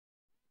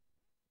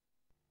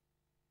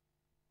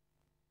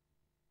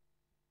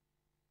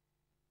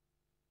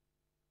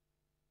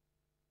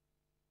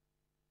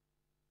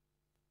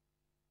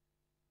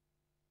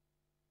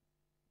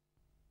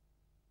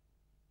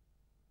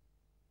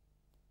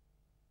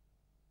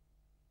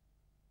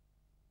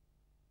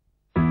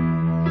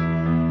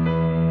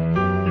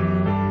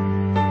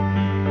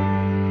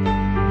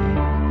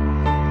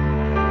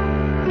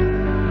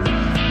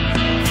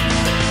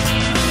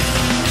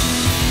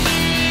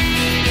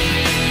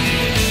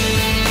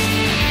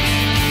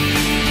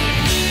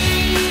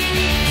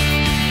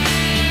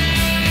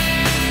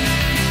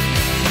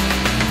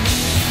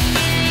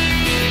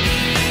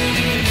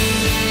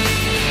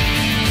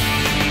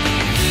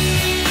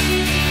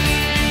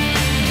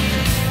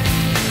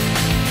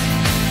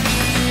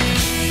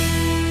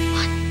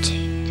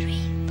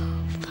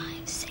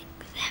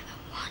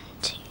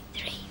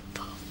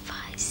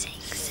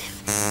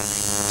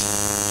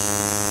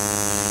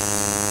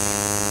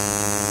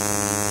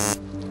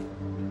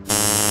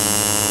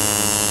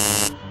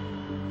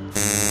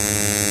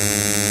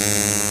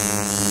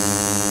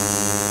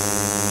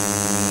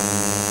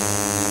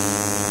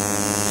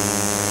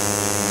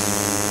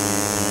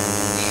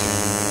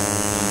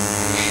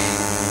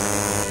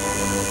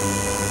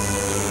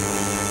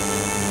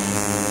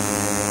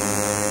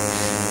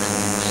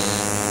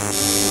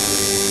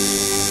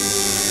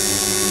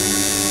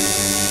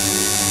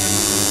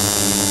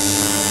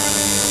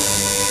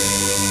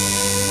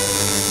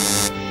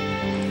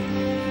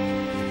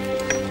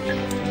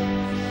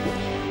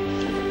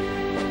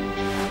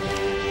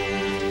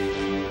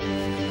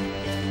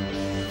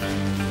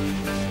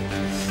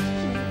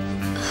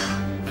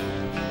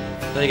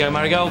There you go,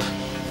 Marigold.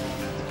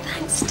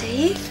 Thanks,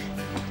 Steve.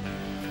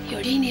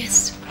 You're a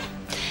genius.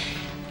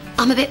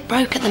 I'm a bit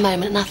broke at the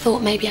moment and I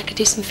thought maybe I could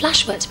do some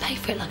flash work to pay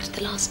for it like I did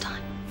the last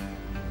time.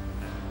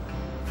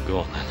 Go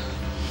on, then.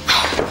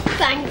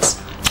 Thanks.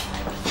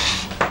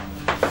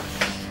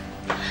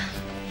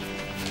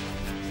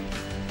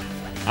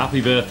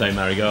 Happy birthday,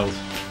 Marigold.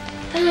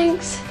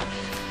 Thanks.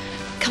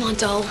 Come on,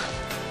 doll.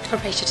 I'll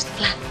race you to the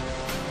flat.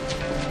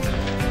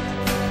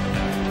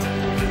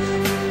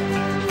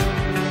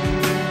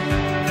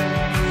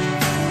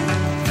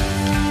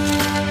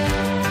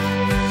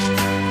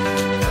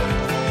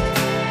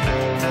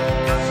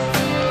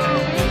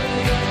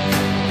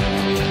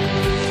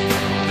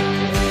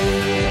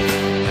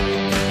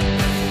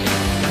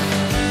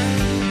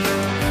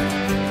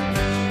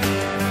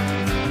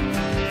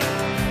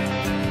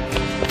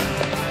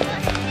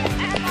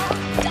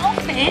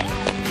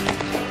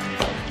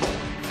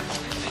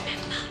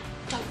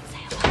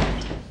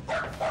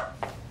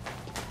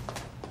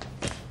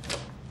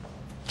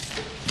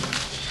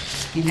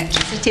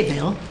 Electricity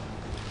bill?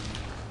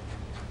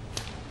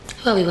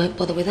 Well, we won't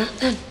bother with that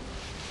then.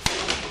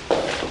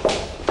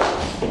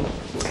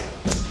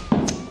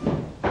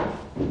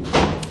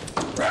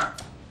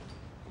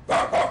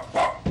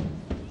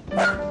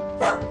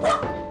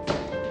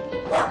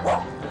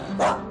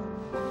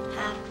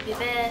 Happy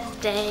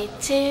birthday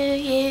to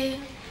you.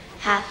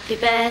 Happy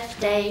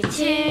birthday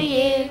to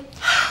you.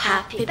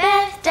 Happy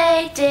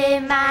birthday, dear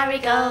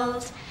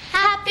Marigold.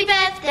 Happy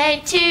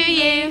birthday to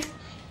you.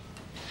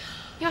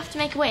 You have to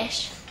make a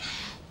wish.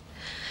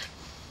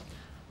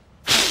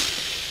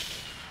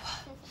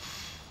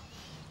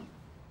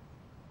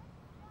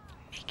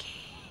 Mickey.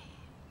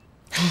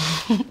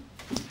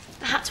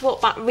 I had to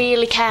walk back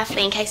really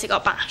carefully in case it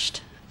got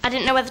bashed. I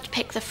didn't know whether to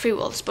pick the fruit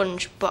or the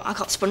sponge, but I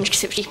got the sponge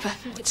because it was cheaper.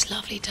 Oh, it's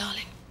lovely,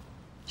 darling.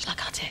 Shall I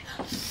cut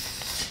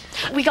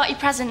it? We got you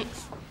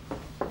presents.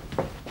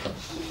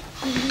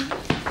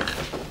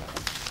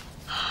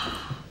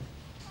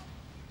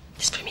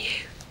 It's from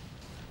you.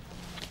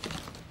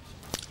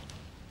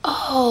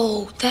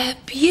 Oh, they're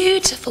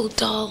beautiful,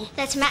 doll.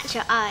 They're to match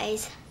your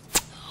eyes.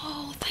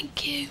 Oh,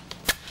 thank you.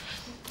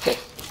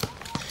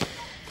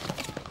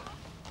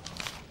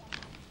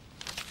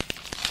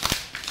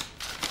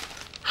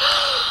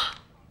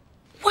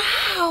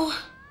 Wow,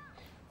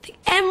 the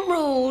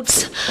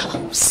emeralds.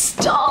 Oh,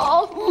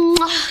 Star.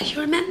 You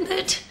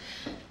remembered.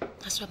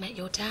 That's where I met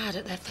your dad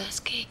at their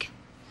first gig.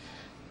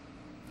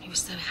 He was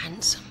so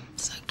handsome,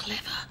 so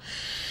clever.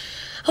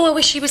 Oh, I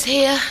wish he was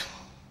here.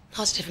 I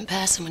was a different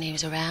person when he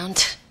was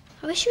around.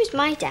 I wish he was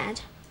my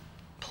dad.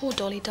 Poor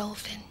Dolly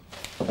Dolphin.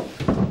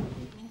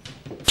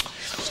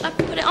 Should I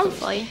put it on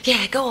for you?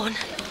 Yeah, go on.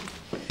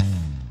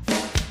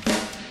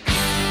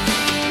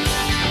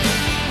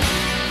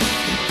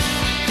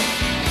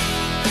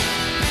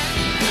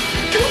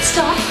 Come on,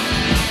 Star.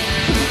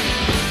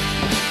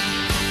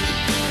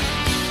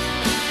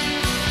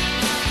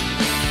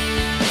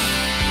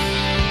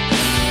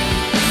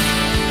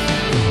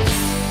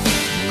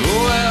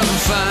 Go out and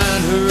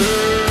find her.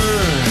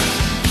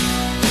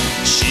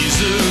 She's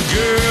the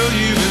girl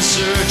you've been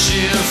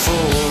searching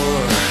for.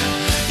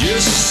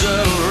 Just a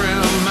subtle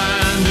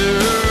reminder.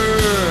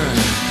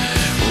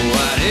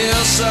 What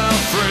else are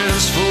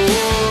friends for?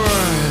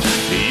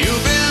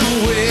 You've been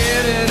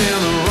waiting in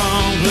the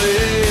wrong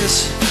place.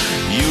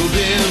 You've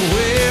been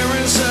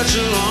wearing such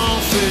a long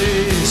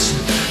face.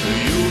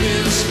 You've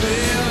been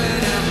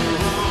spelling out the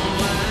wrong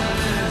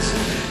lines.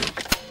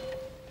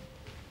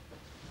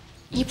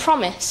 You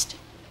promised.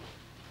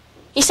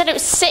 You said it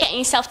was sick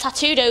getting yourself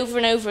tattooed over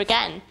and over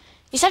again.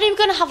 You said you were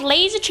going to have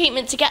laser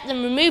treatment to get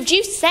them removed.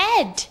 You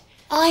said.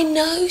 I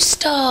know,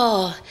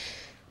 Star.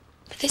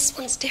 But this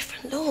one's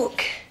different.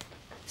 Look.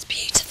 It's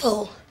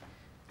beautiful.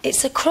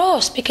 It's a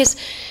cross because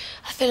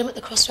I feel I'm at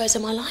the crossroads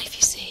of my life,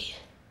 you see.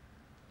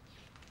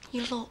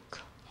 You look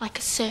like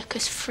a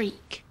circus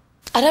freak.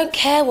 I don't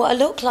care what I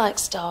look like,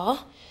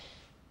 Star.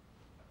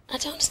 I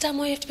don't understand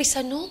why you have to be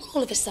so normal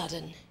all of a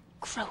sudden.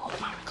 Grow up,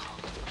 Marigold.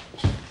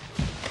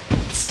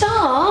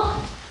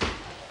 Star?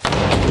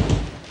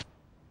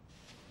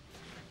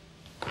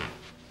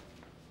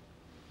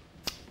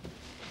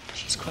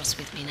 She's cross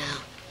with me now.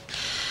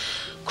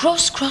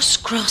 Cross, cross,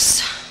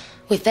 cross.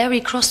 We're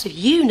very cross with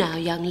you now,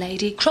 young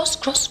lady. Cross,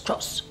 cross,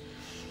 cross.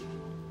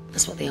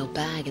 That's what the old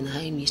bag in the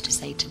home used to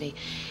say to me.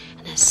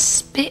 And her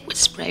spit would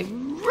spray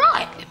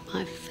right in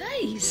my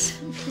face.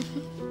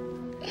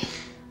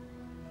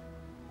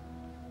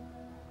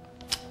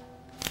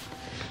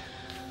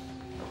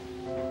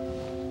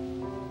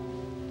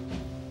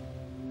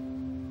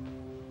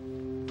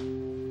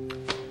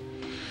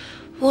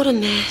 What a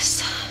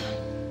mess.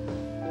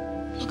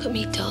 Look at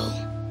me, doll.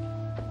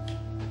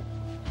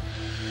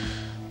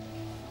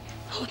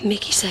 What would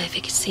Mickey say if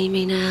he could see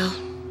me now?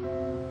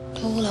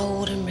 All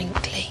old and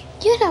wrinkly.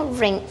 You're not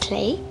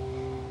wrinkly.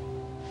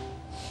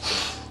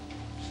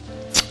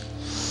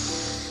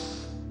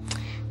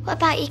 What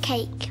about your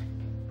cake?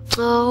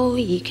 Oh,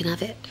 you can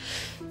have it.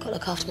 Got to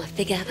look after my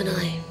figure, haven't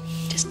I?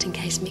 Just in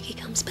case Mickey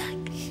comes back.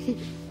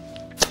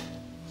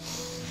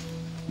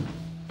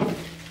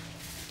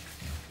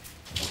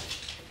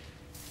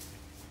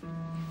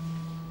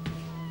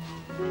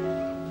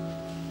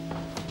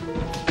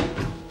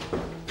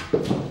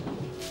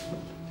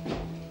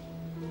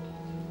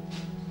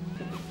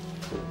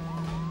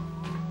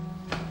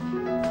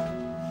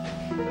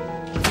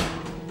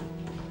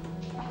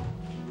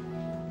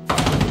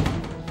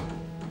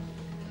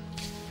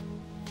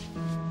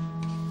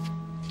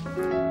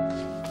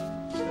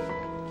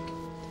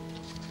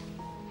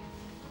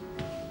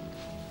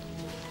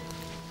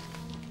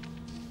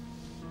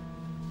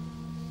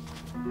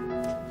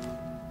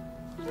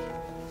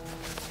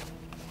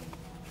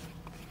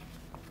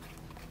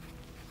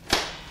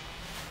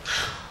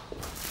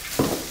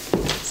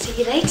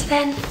 See you later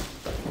then.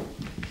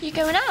 You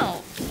going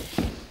out?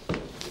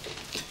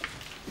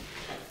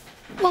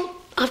 Well,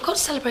 I've got to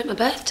celebrate my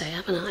birthday,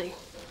 haven't I?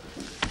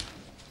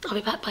 I'll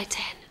be back by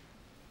 10.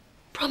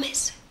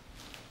 Promise.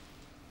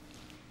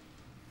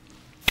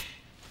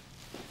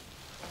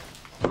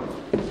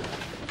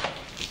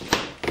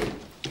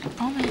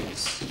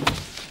 Promise.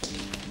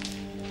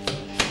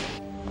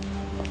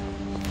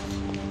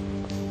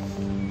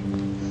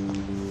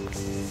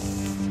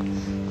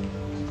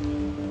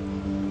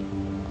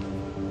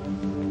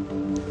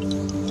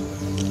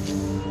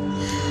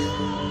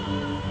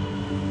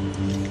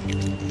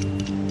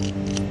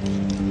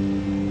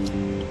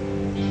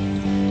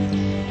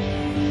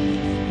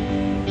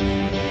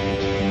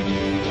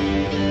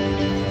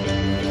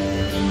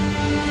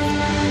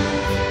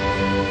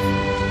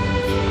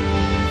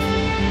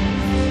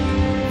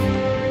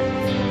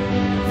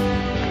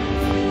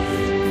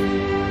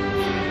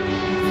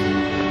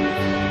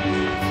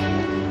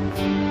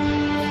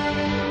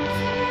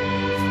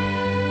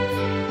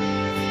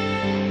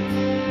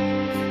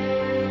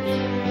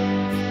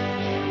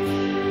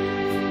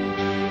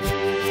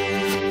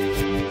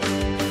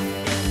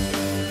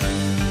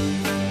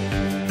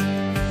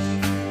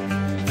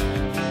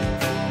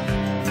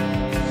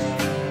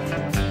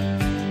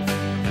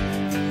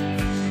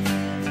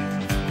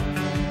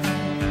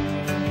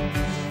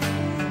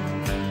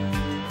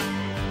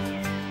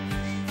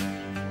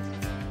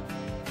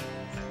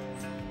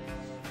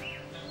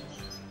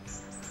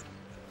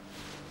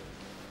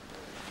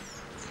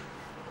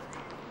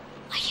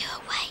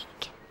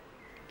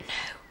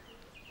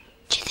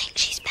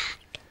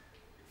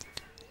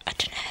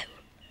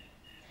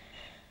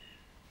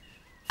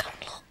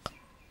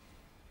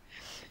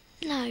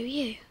 No,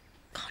 you.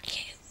 Can't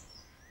you?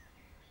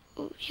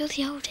 Well, you're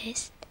the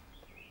oldest.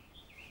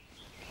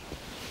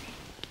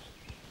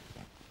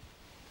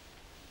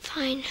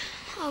 Fine,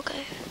 I'll go.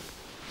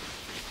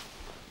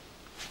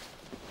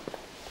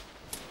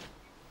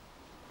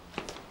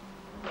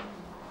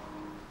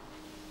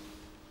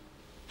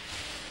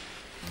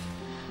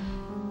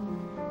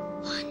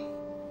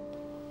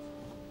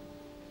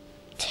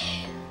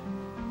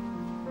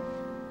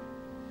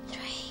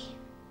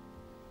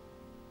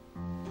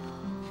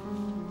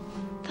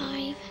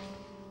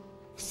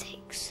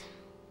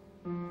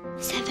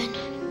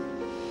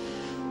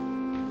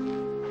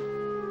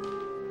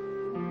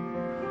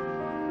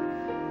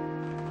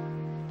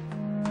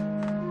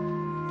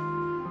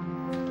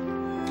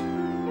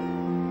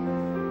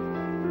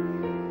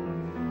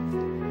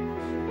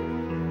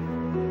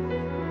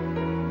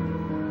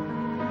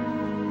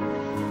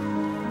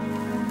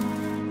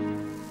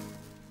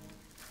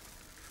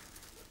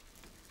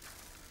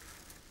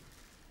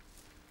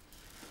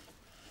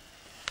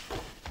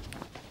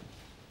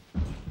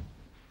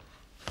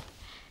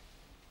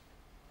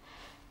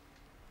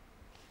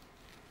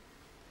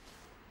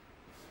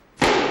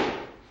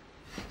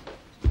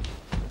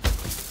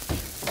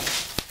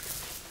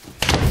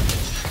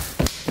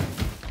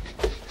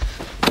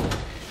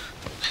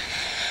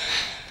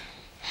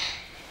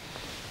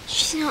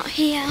 She's not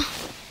here.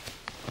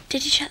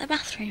 Did you check the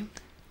bathroom?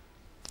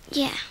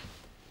 Yeah.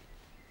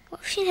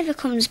 What if she never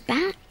comes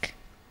back?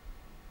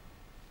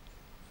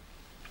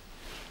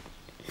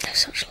 No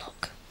such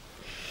luck.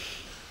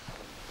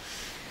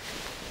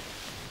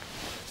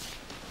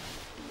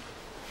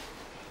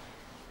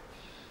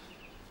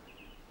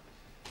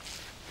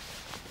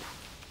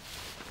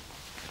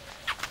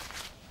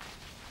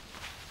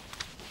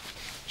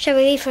 Shall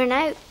we leave her a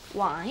note?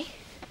 Why?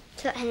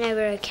 To let her know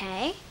we're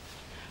okay?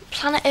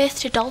 Planet Earth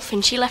to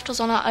Dolphin. She left us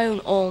on our own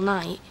all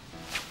night.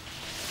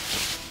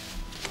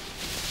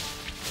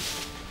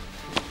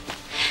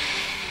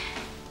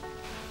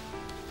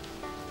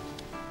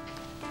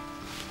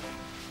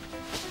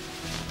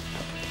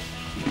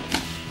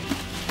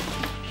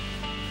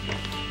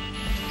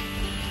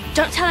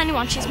 Don't tell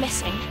anyone she's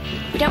missing.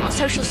 We don't want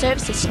social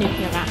services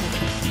snooping around.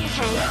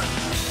 Okay.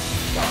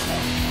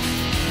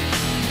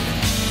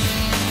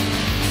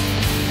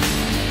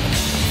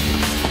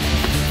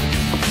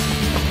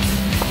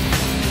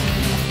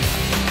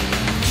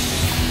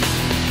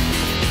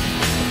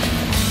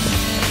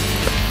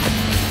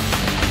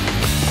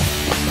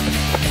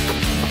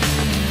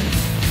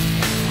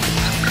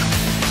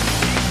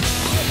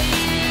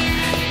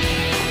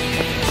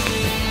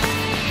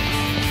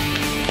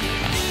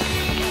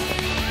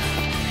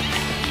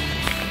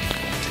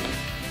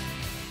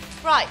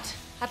 Right,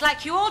 I'd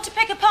like you all to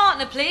pick a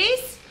partner,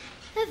 please.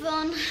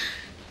 Yvonne.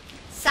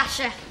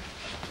 Sasha.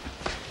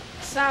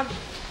 Sam.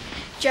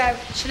 Joe.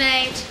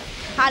 Sinead.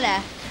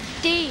 Hannah.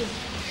 Dean.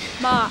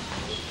 Mark.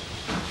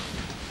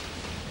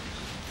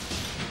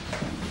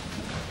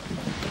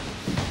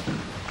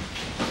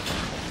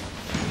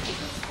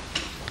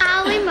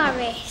 Ali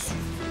Morris.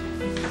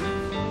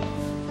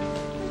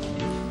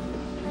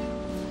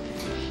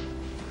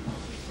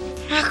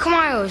 How come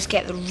I always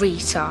get the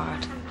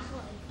retard?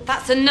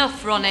 That's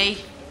enough, Ronnie.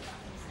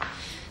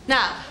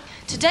 Now,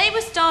 today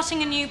we're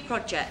starting a new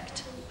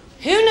project.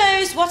 Who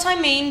knows what I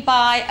mean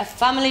by a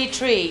family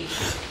tree?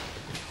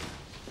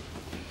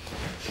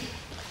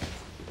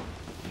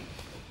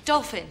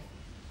 Dolphin.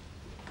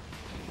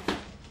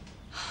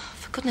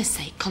 For goodness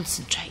sake,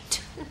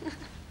 concentrate.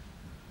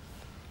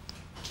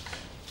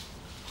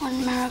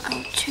 1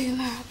 marigold, 2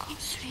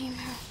 marigolds, 3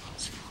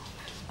 marigolds, 4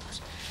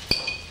 marigolds.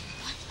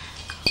 1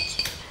 marigold,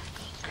 2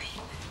 marigolds, 3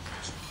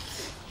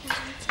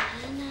 marigolds.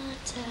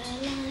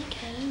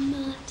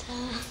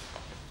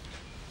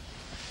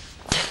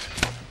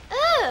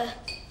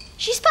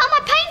 She spat on my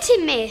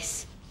painting,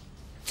 miss.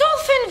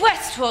 Dolphin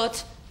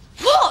Westwood,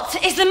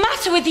 what is the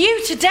matter with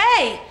you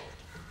today?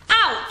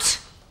 Out!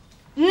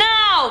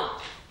 Now!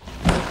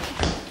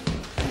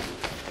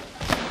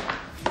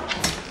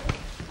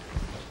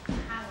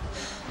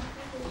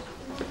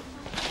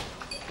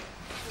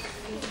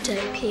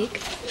 Dirty pig.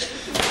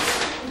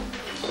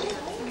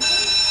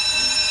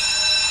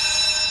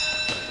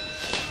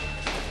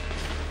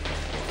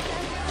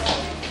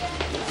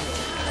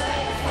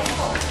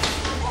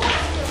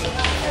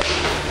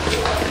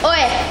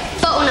 Oi,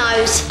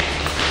 bottlenose,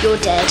 you're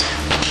dead.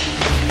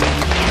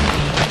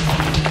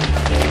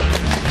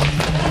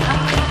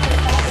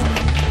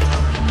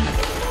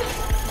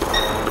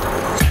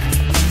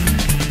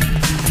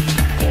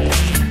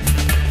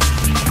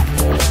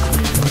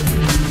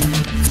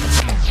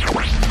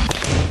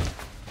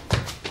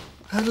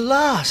 At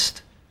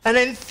last, an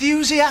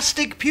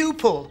enthusiastic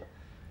pupil.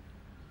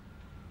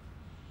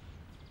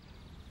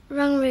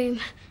 Wrong room.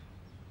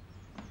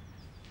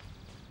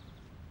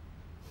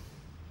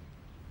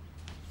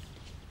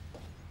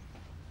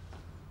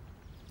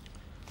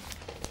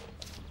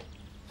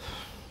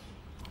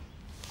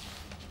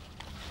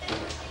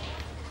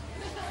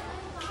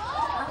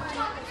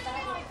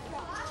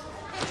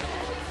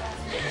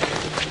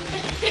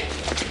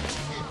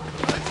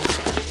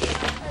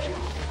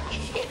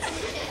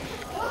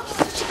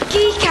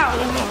 Geek out,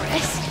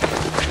 Morris.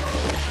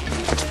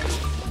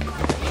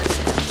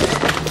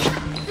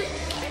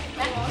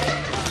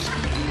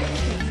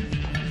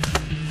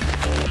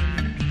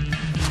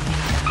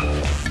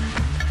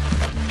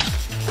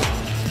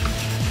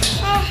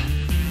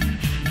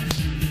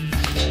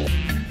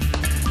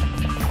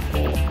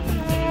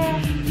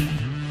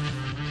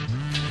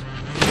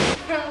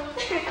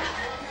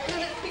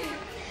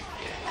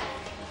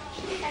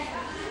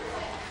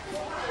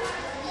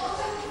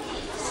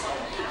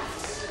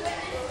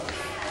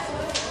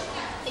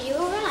 Are you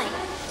all right?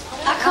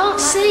 I can't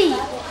see.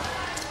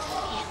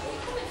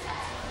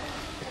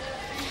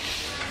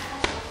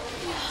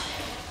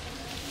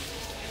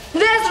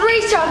 There's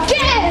Rita,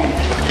 get him!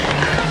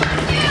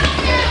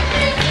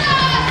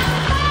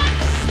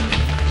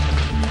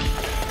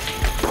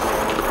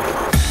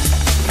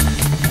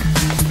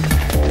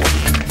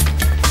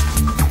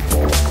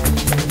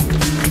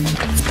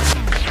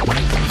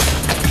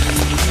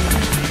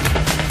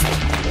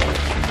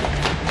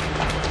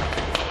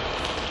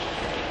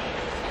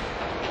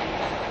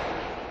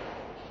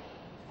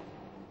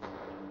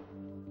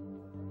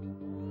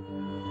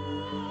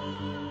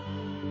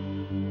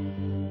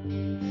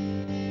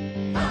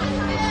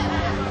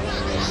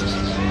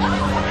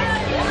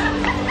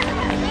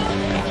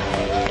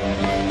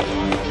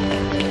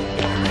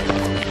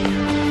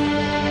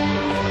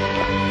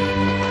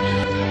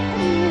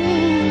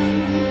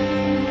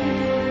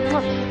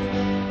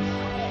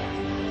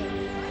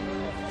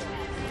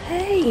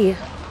 Hey,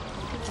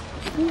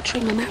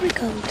 watering my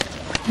marigold.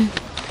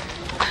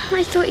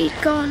 I thought he'd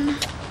gone.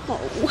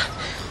 Oh,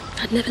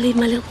 I'd never leave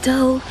my little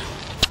doll.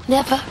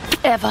 Never,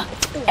 ever,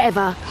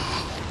 ever.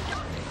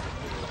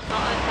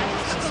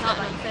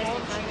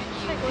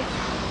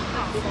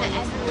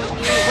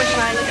 Which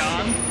way is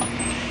gone?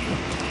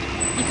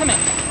 You come in.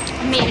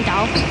 I'm meeting a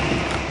dog.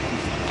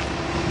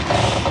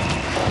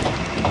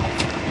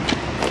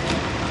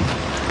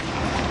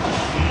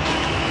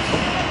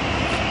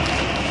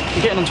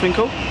 You getting on,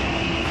 Twinkle?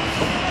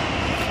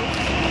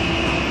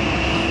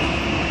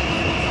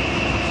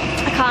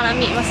 I can't, I'm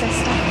meeting my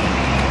sister.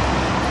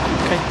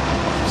 Okay,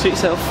 suit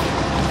yourself.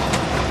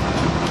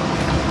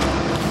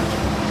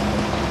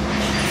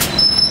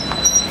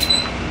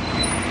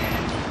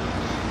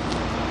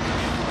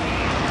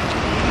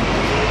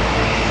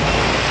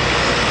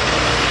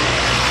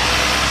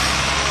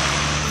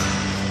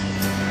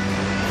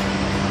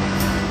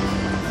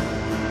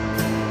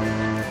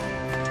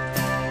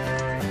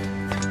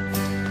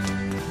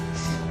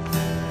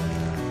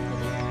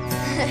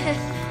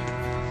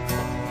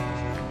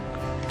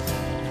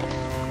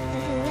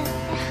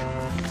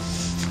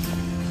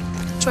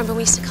 Do you remember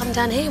we used to come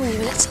down here when you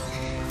were little?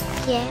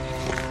 Yeah.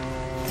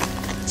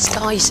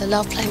 Star used to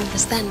love playing with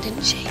us then,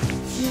 didn't she?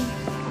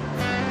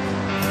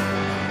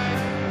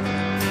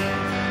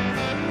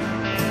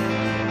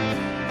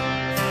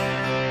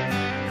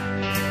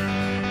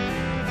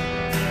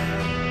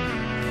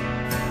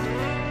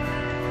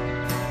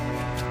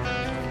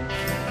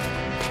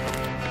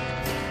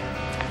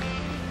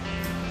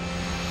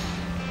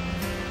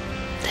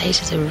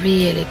 These are the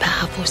really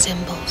powerful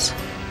symbols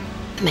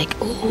that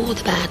make all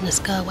the badness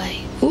go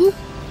away. Ooh.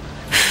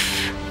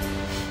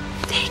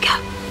 There you go.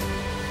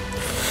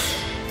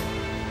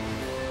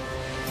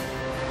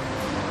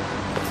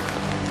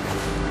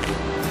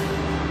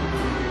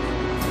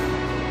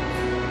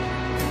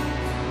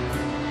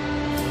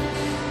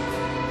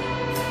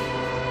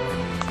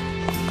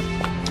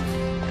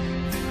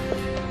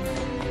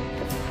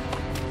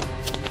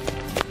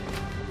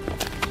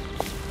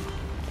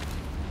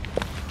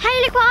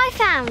 Look what I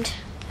found.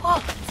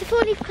 What? It's a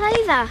 4-leaf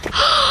clover.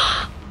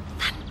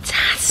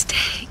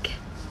 Fantastic.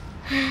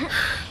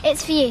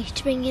 It's for you,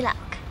 to bring you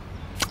luck.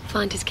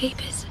 Finders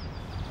keepers.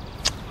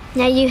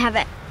 Now you have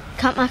it.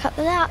 Can't mark up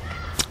the luck.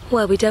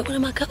 Well, we don't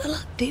want to muck up the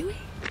luck, do we?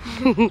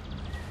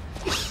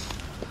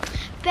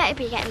 Better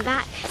be getting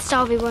back.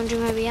 Star will be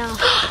wondering where we are.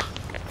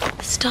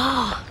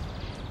 Star.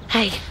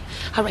 Hey,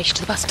 I'll race you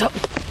to the bus stop.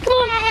 Come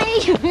on, hey!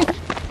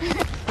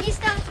 You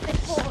started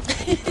before.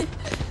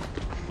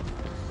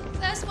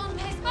 First one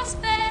pays bus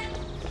fare.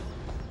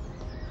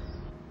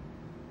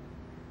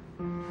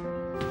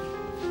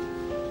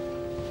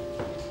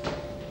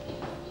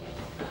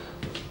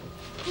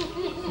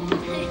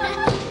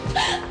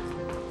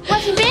 Where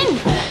have you been?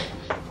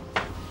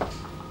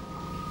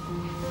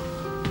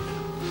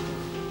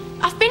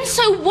 I've been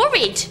so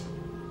worried.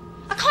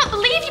 I can't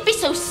believe you'd be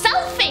so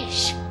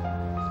selfish.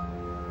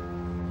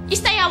 You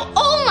stay out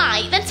all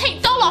night, then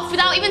take doll off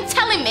without even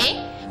telling me.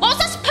 What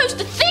was I supposed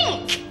to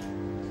think?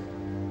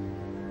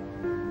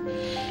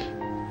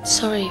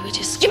 Sorry, we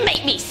just... You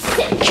make me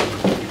sick.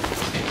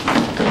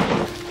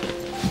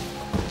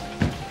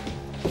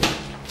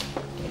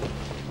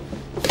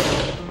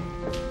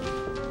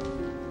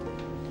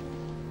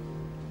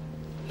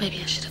 Maybe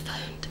I should have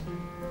phoned.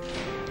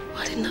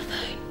 Why didn't I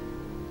phone?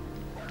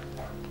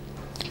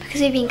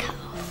 Because we've been cut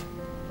off.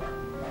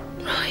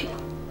 Right.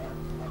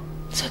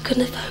 So I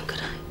couldn't have phoned, could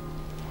I?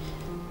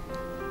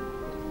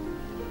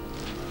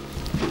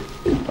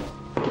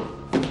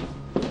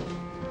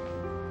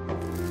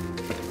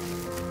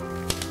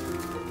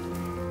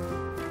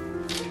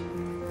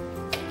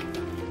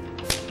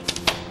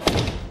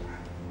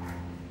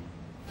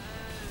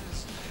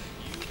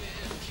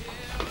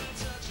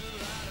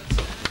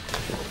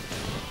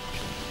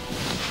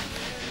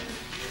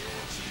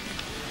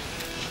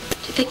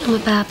 Do you think I'm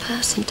a bad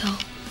person, doll?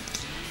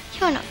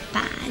 You're not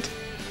bad.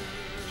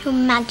 You're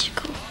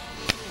magical.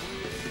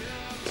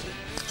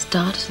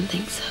 Star doesn't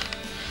think so.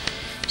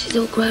 She's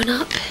all grown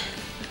up.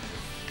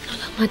 Not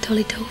like my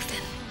Dolly Dolphin.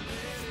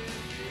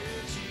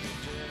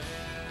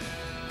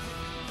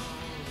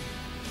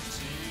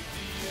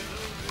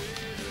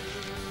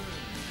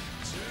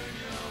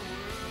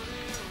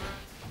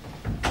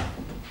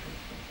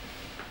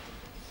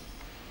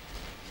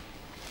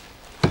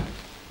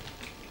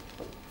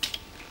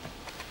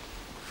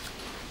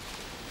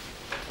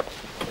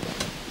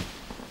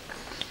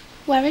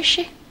 Where is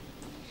she?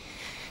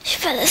 She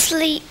fell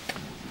asleep.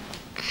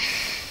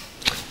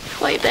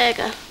 White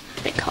burger.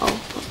 A bit cold,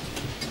 but...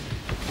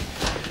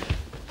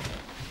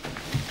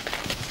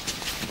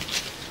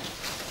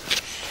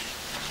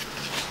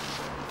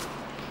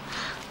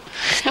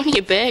 It's only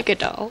a burger,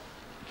 doll.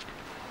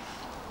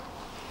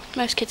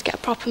 Most kids get a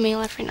proper meal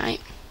every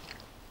night.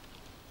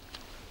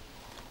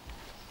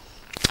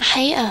 I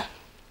hate her.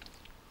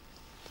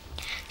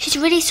 She's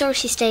really sorry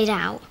she stayed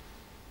out.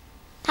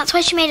 That's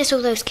why she made us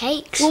all those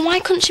cakes. Well, why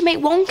couldn't she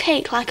make one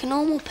cake like a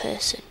normal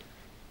person?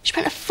 She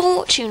spent a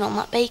fortune on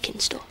that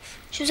baking stuff.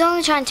 She was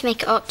only trying to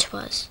make it up to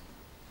us.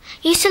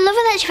 You used to love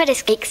her that she fed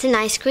us cakes and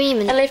ice cream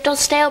and... I lived on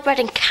stale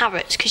bread and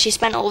carrots because she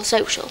spent all the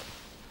social.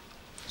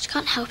 She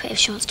can't help it if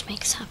she wants to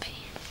make us happy.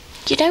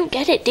 You don't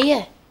get it, do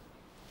you?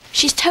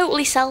 She's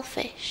totally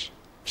selfish.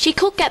 She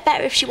could get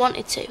better if she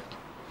wanted to.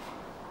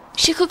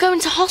 She could go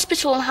into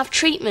hospital and have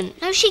treatment.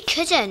 No, she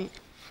couldn't.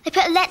 They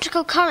put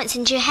electrical currents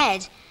into your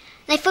head.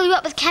 They fill you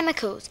up with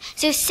chemicals,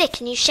 so you're sick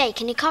and you shake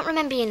and you can't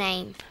remember your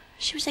name.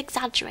 She was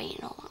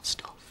exaggerating all that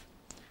stuff.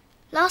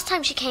 Last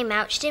time she came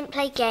out, she didn't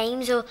play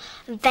games or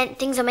invent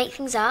things or make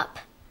things up.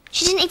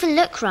 She didn't even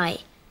look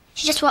right.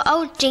 She just wore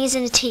old jeans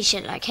and a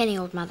t-shirt like any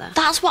old mother.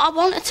 That's what I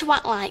want her to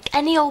act like,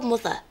 any old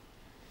mother.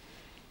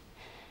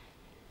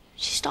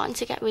 She's starting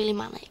to get really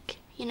manic.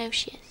 You know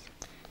she is.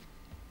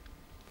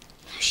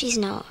 No, she's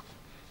not.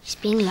 She's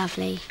being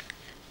lovely.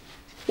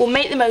 We'll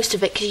make the most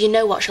of it because you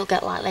know what she'll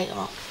get like later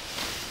on.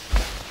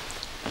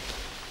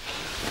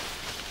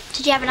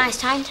 Did you have a nice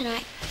time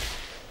tonight?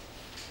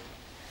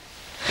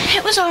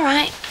 It was all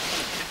right.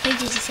 Who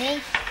did you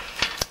see?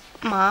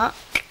 Mark.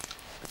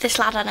 This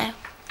lad I know.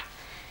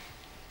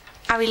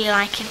 I really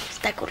like him.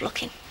 They're good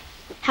looking.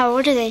 How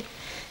old are they?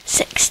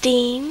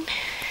 16.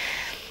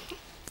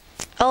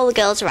 All the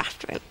girls are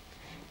after him.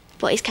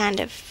 But he's kind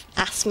of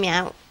asked me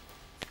out.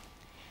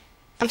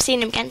 I'm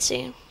seeing him again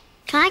soon.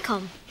 Can I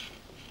come?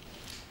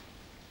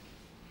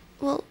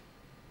 Well,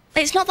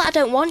 it's not that I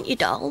don't want you,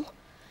 doll.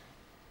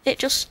 It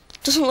just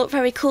doesn't look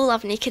very cool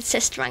having your kid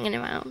sister hanging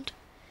around.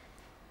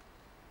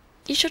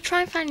 You should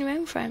try and find your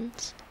own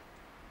friends.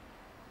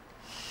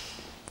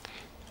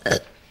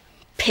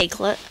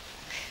 Piglet.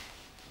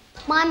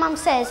 My mum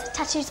says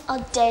tattoos are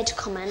dead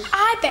common.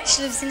 I bet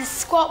she lives in a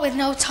squat with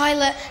no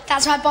toilet.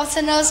 That's why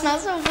Bossa nose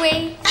smells of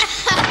wee.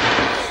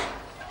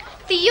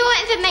 For your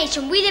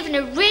information, we live in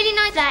a really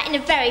nice flat in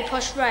a very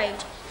posh road.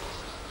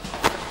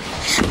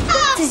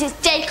 Says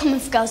it's dead common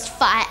for girls to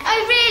fight.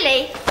 Oh,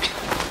 really?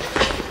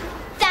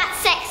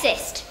 That's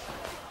sexist.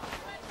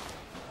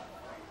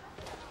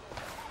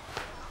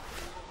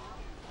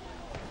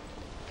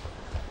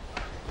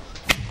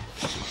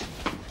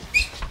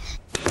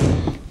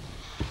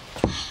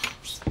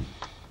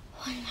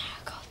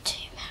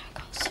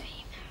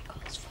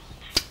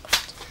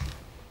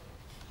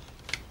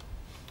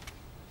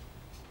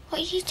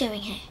 you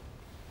doing here?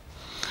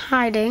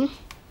 Hiding.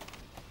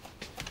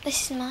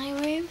 This is my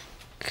room.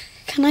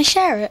 Can I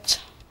share it?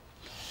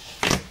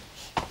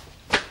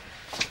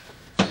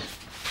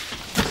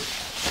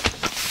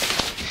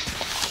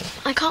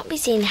 I can't be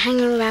seen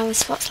hanging around with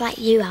spots like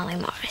you, Owlie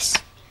Morris.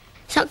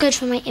 It's not good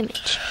for my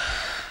image.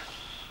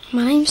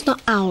 My name's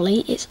not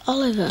Owlie, it's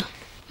Oliver.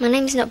 My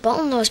name's not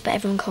Bottlenose, but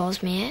everyone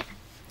calls me it.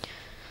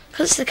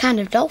 Because it's a kind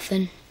of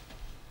dolphin.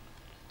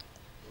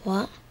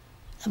 What?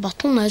 A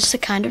bottlenose is a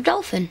kind of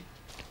dolphin.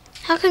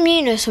 How come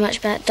you know so much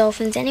about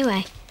dolphins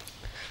anyway?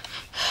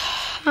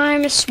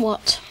 I'm a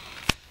swat.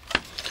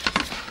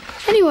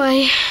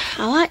 Anyway,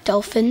 I like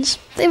dolphins.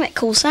 They make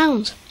cool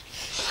sounds.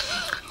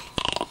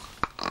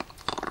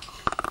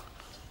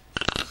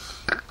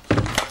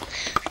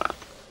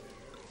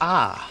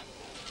 Ah,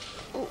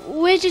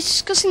 We're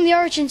discussing the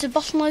origins of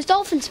bottlenose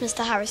dolphins,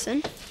 Mr.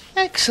 Harrison.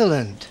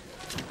 excellent.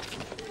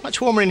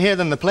 Much warmer in here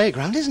than the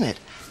playground, isn't it?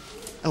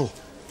 Oh,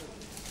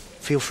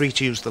 feel free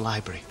to use the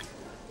library.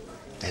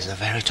 There's a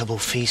veritable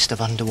feast of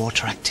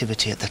underwater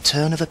activity at the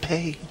turn of a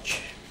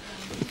page.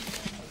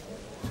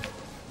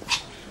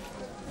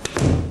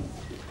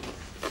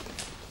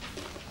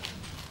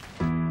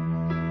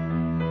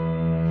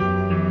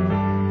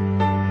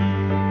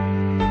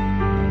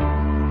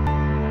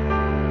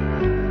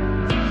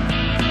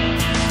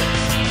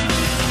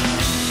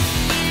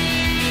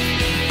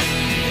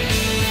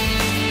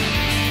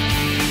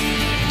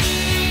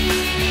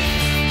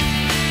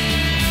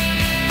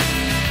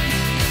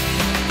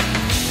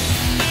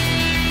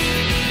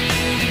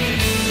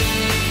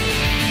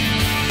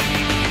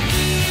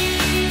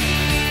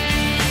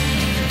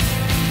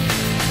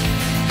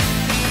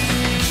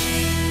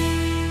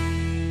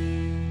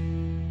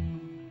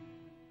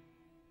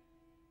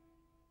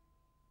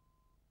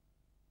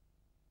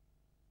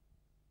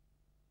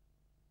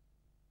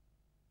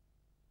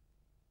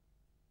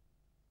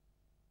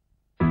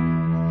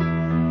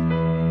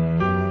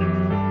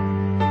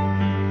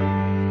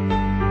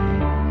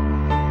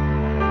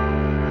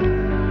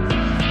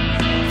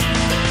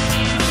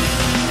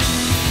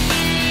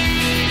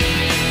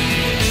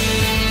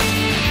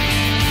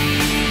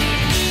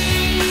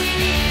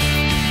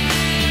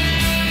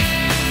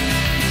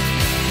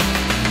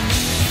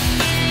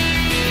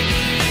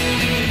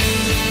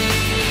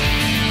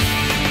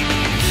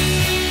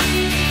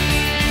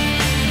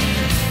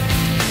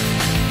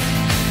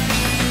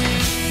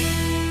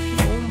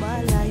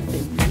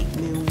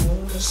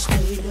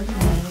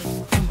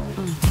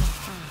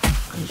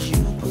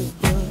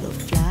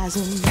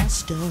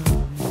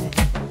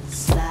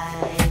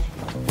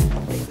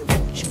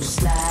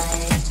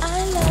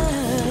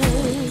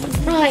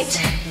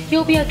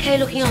 You'll be okay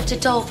looking after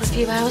Doll for a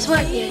few hours,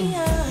 won't you?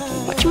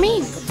 What do you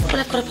mean? Well,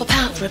 I've got to pop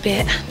out for a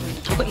bit.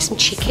 I've got you some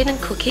chicken and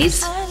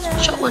cookies.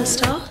 Shot 1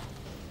 star.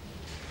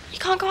 You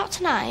can't go out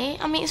tonight.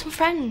 I'm meeting some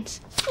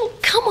friends. Oh,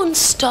 come on,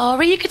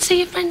 Starry. You could see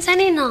your friends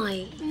any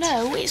night.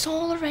 No, it's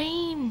all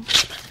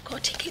arranged. But I've got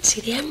a ticket to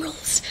see the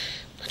Emeralds.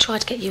 I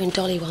tried to get you and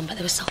Dolly one, but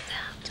they were sold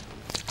out.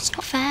 It's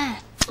not fair.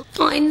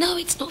 I know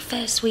it's not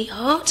fair,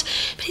 sweetheart,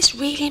 but it's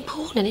really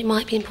important, and it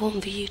might be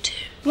important for you too.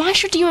 Why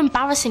should you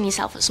embarrassing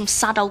yourself at some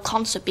sad old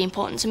concert be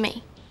important to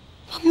me?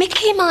 Well,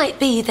 Mickey might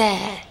be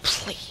there.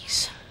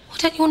 Please. Why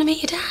don't you want to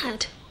meet your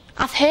dad?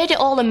 I've heard it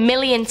all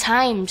 1,000,000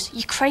 times.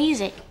 You're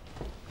crazy.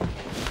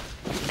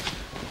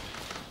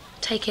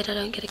 Take it I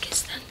don't get a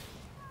kiss then.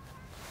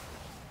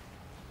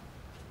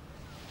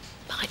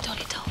 Bye,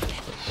 Dolly Dolphin.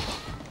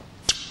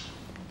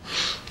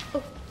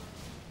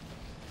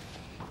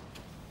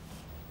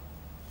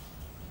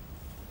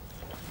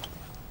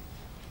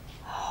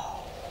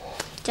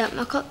 Don't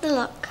muck up the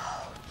look.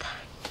 Oh,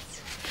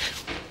 thanks.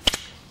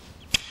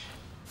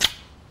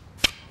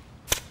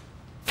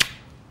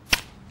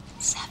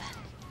 7.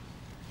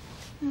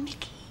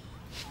 Mickey.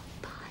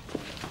 Bye.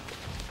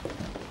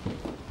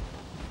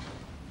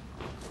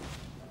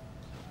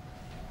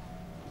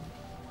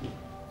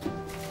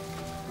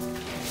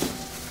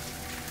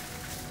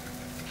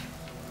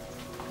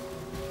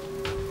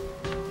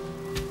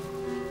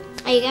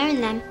 Are you going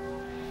then?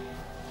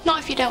 Not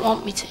if you don't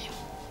want me to.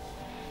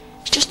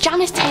 It's just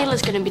Janice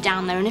Taylor's going to be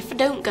down there, and if I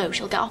don't go,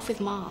 she'll get off with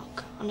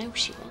Mark. I know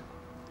she will.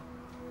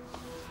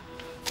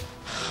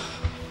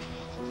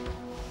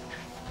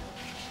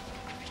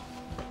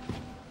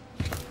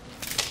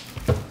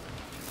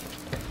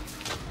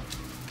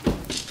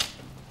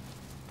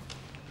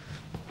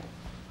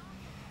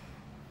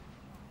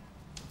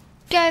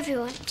 Go if you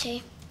want to.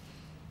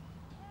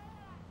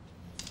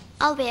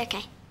 I'll be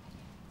okay.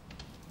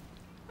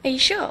 Are you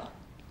sure?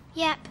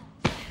 Yep.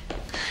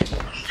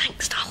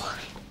 Thanks, doll.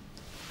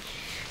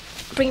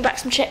 Bring back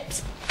some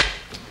chips.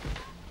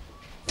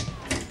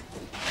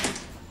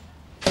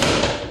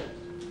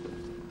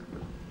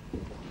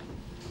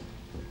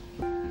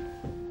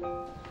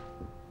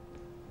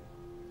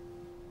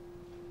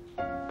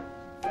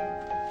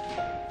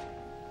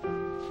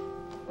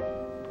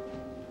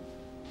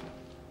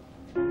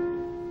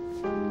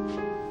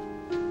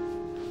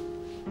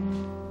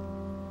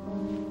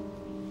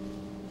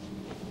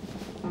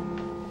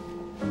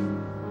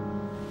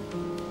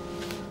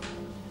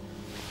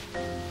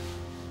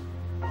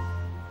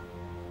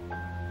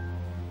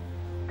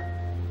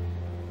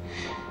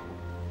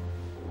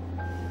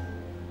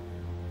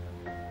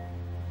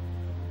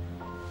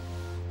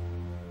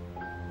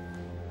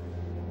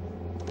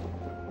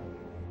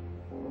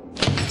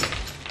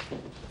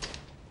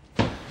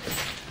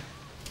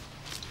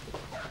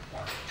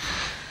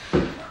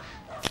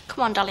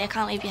 Come on, Dolly, I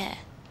can't leave you here.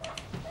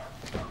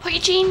 Put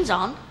your jeans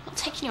on. I'm not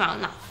taking you out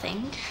on that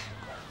thing.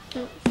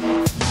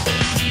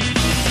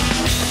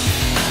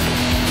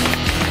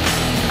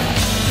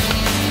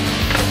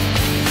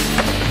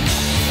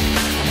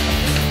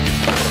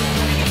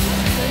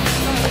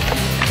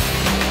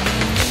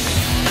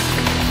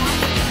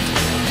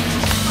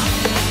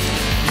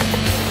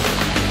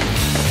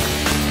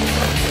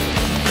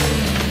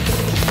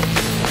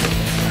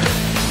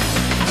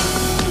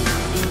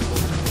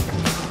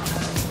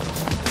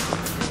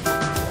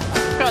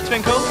 Right,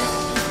 Twinkle.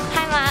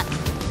 Hi, Matt.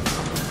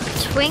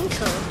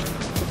 Twinkle.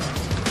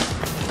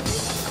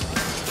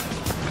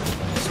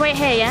 Just wait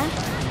here, yeah?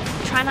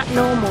 Try and act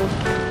normal.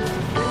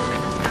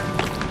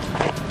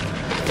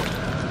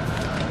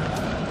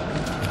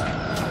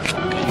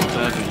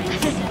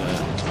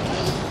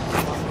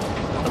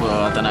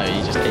 Well, I don't know,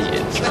 you just eat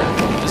it, so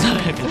there's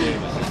nothing I can do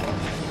about it.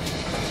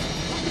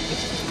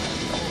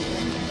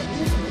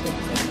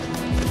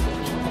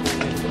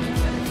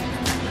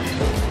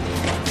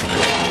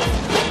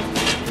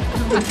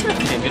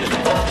 Getting good at that.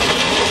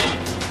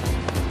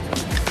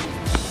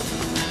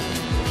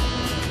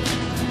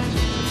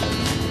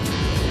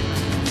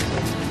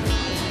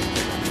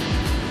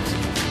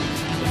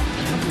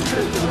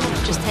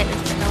 Just take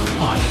this bit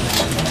on.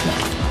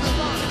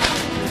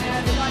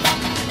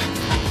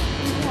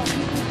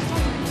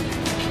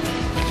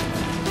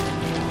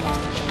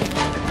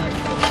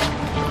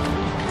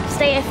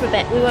 Stay here for a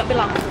bit, we won't be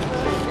long.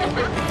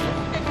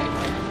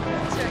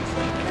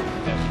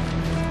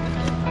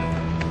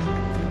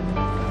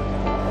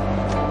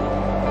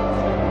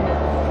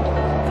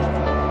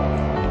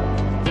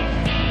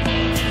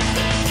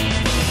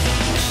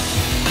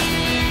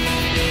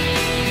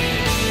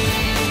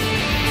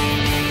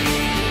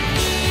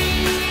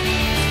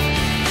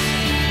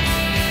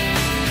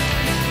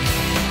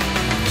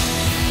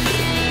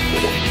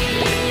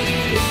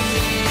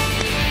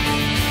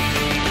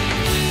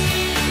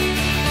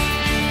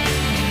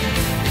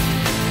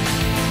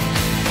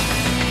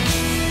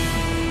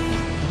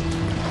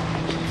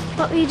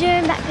 What were you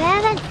doing back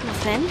there then?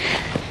 Nothing.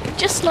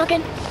 Just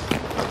logging.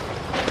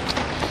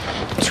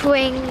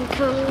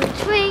 Twinkle,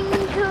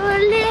 twinkle,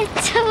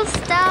 little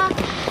star,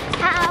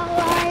 how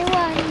I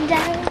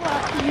wonder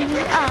what you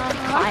are.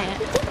 Quiet.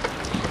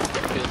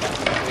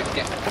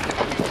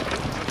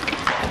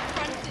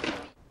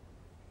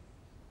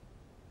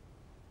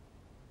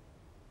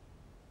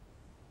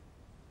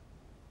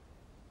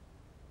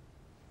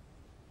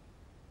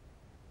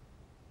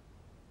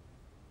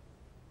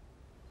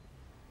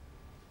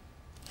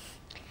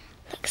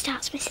 Look,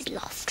 starts Mrs.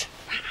 Loft.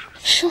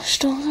 Shush,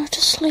 don't go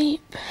to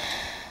sleep.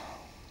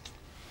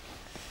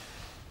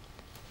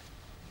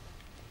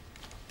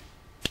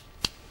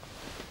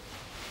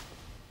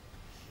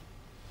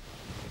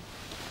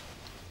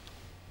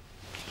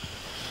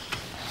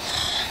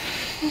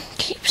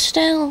 Keep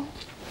still.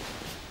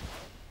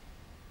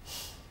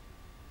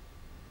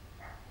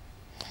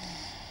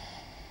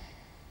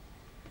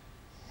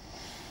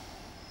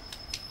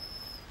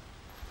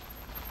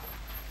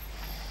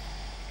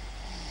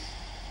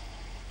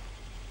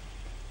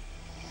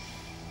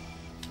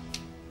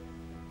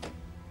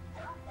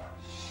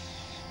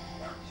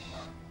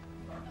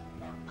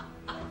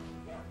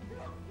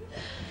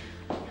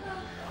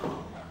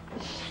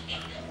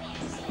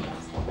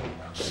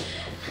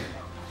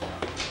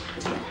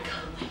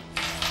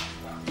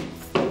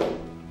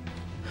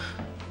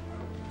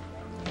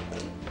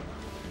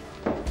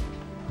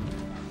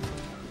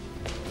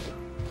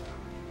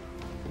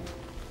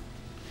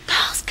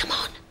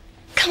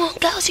 Come on,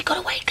 girls, you've got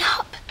to wake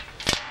up.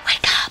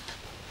 Wake up.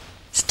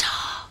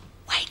 Star,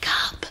 wake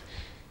up.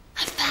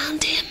 I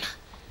found him.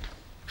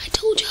 I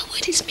told you I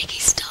would. It's Mickey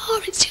Star.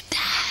 It's your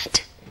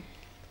dad.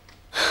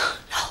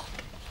 No.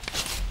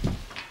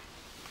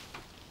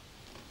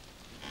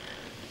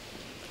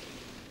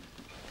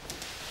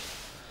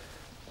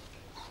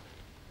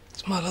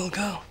 It's my little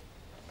girl.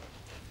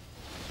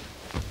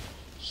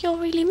 You're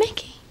really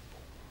Mickey?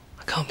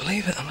 I can't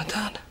believe it. I'm a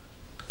dad.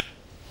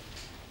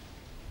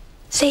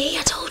 See,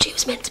 I told you it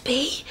was meant to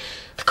be.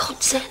 The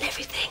concert and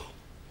everything.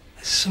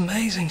 This is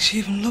amazing. She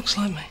even looks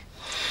like me.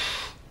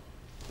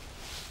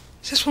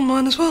 Is this one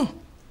mine as well?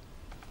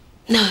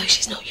 No,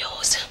 she's not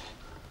yours.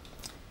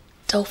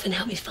 Dolphin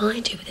helped me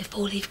find you with their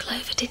four-leaf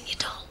clover, didn't you,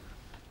 doll?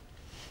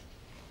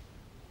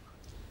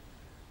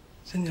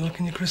 Didn't you look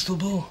in your crystal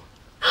ball?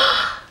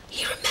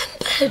 You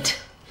remembered.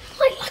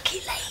 My lucky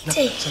lady. No,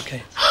 it's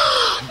okay.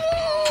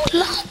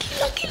 Lucky.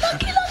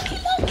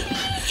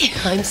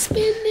 I'm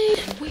spinning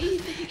and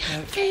weaving,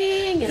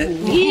 freeing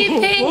and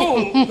weaving.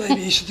 Whoa,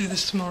 maybe you should do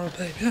this tomorrow,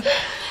 babe, yeah?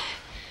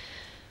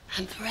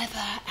 And forever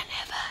and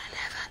ever and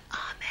ever.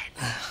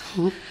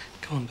 Amen.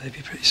 Come on,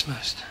 baby, pretty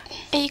smashed.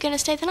 Are you going to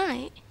stay the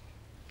night?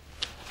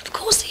 Of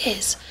course he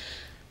is.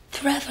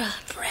 Forever and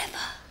forever.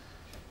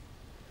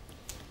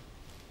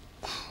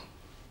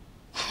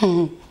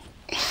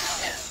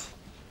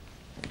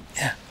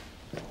 Yeah.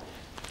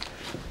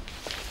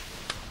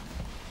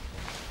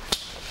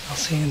 I'll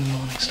see you in the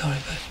morning, sorry,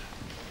 babe.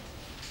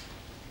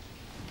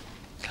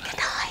 Good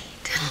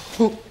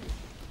night.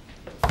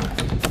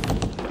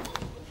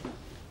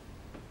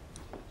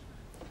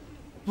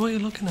 are you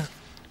looking at?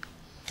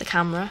 The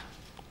camera.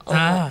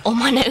 Or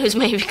my nose,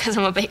 maybe, because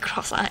I'm a bit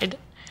cross-eyed.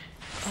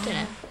 I don't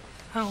know.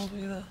 How old were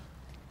you there?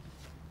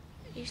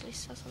 It usually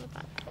says on the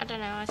back. I don't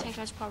know, I think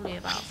I was probably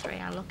about 3.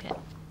 I look it.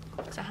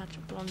 Because I had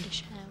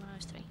blondish hair when I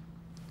was 3.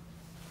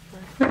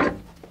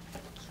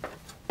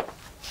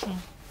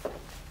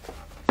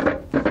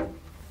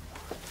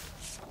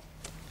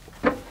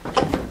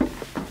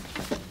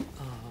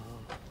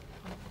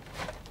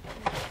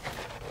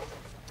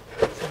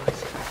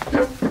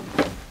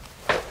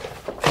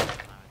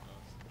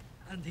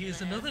 And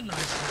here's another nice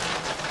one.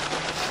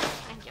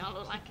 Thank you, I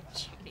look like a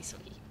chimney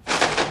sweep.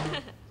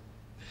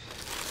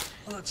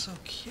 Oh, that's so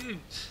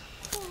cute.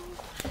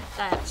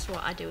 That's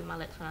what I do with my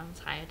lips when I'm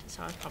tired,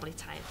 so I was probably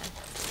tired then.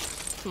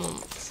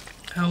 Months.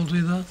 How old were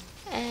you there?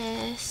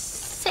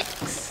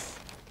 6.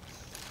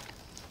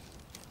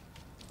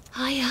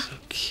 Hiya. So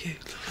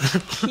cute.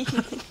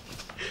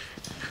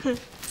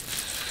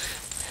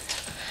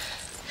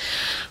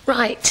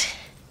 Right.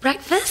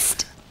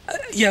 Breakfast?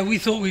 Yeah, we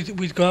thought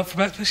we'd go out for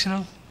breakfast, you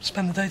know,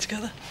 spend the day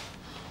together.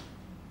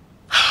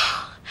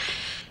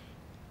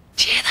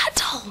 Do you hear that,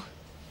 doll?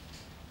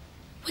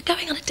 We're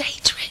going on a day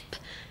trip.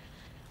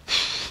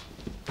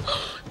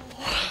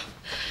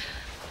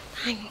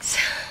 Thanks.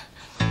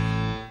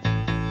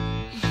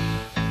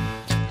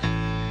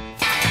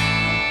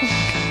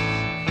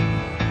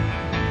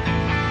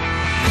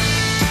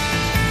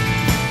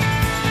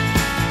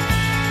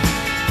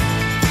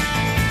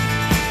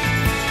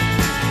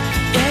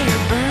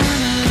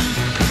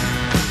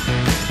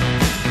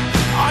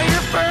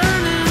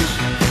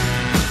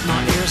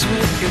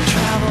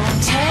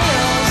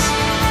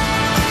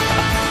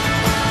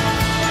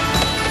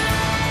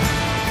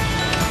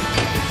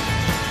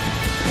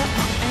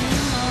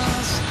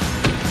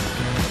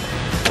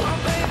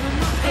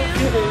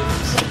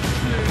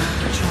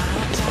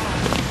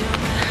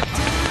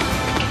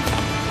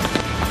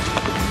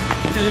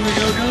 Here we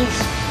go, girls.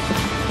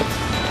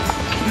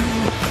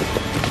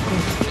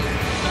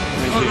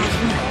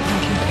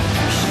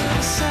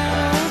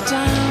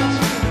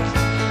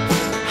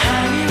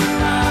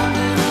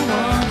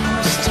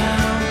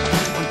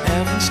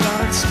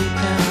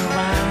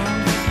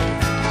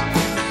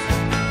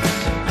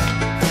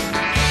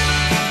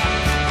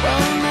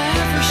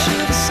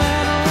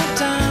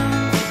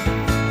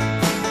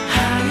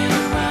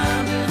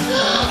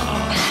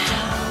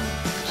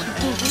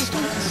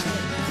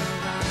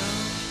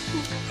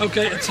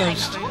 Okay, a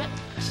toast.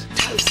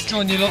 Toast. Come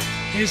on, you lot.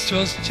 Here's to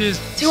us. Cheers.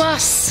 To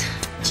us.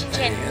 Chin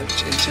chin.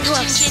 Chin chin. To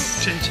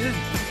us. Chin chin.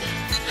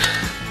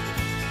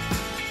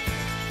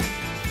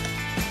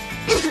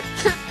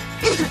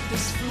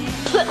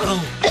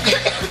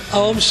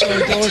 Oh, I'm sorry,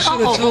 Dora. I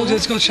should have told you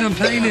it's got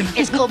champagne in.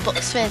 It's called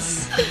Bucks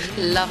Fizz.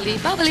 Lovely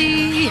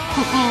bubbly.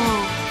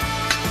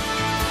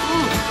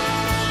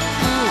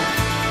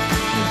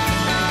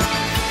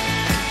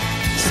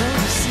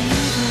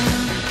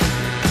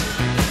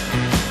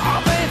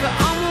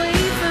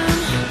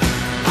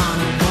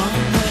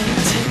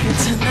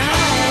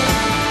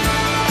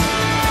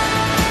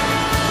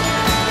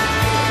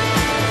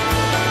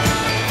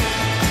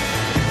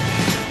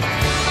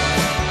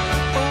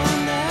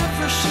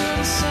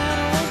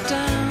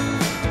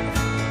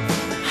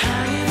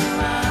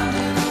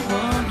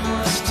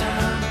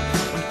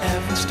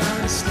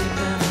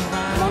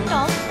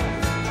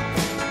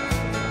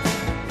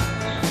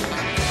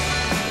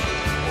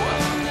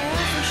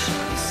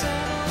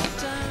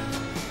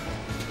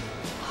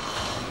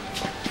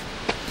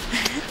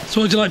 So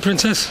what would you like,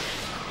 Princess?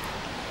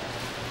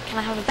 Can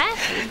I have a bear,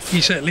 please?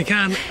 You certainly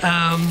can.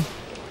 How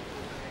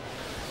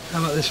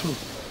about this one?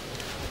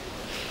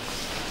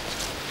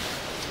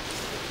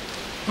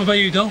 What about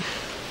you, doll?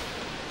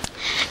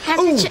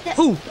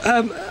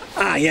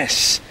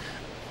 Yes.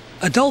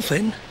 A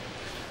dolphin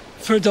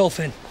for a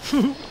dolphin.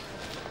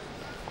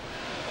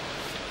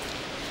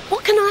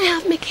 What can I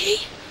have,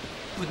 Mickey?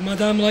 Would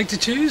Madame like to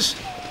choose?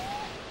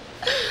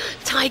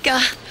 Tiger.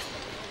 I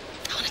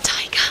want a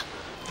tiger.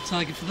 A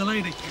tiger for the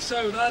lady.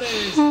 So that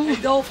is a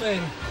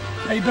dolphin,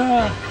 a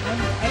bear,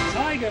 and a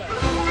tiger.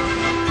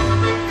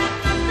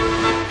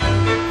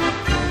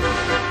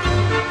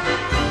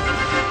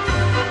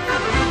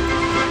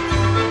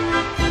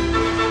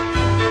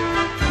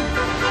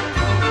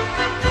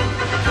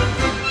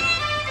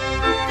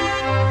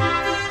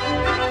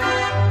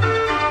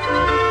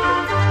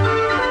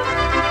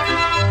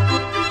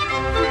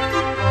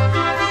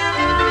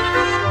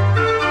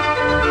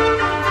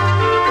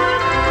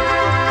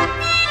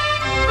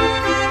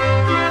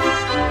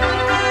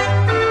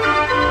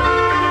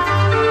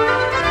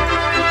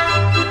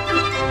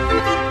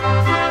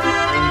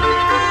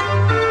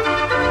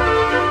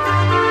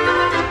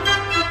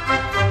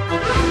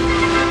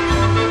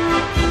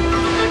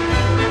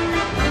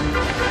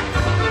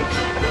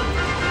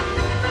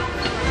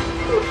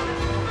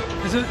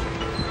 Is it?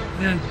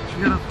 Then, should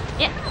we get up?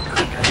 Yeah.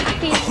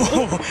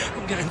 Oh,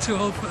 I'm getting too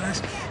old for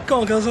this.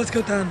 Go on, girls, let's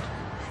go down.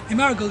 Hey,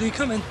 Marigold, are you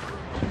coming?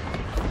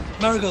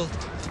 Marigold,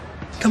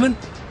 coming?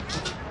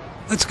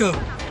 Let's go.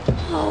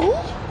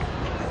 Oh?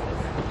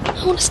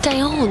 I want to stay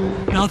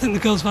on. No, I think the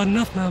girls have had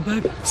enough now,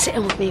 babe. Sit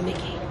on with me,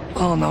 Mickey.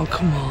 Oh, no,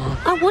 come on.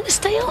 I want to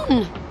stay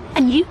on.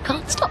 And you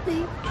can't stop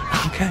me.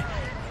 Okay,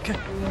 okay.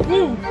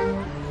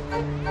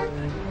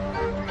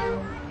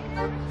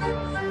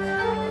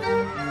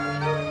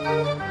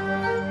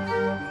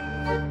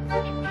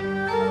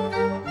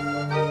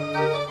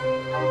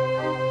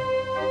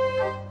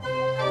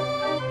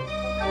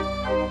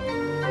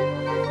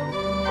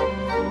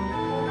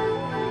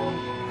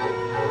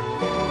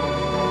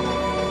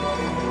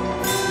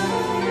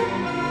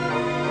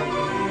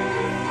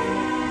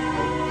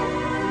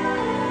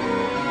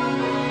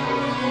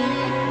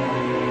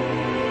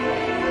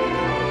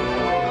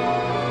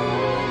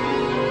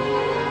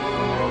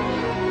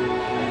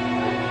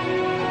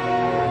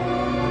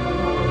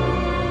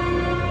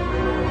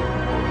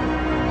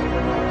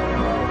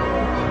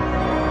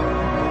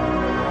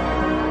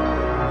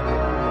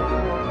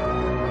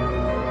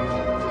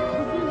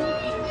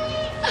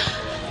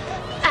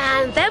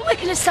 And then we're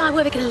going to decide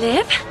where we're going to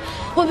live.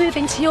 We'll move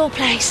into your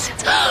place.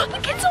 The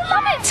kids will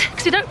love it,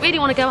 because we don't really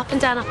want to go up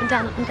and down, up and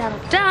down, up and down,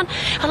 up and down.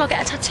 And I'll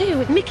get a tattoo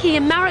with Mickey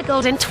and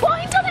Marigold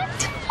entwined on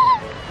it.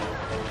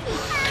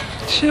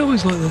 She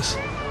always like this.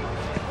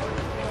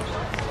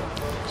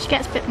 She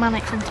gets a bit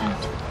manic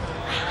sometimes.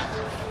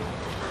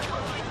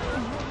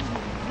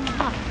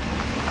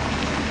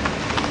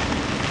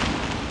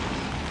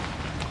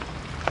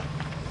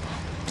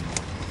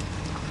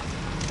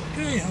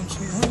 Okay, home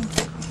sweet home.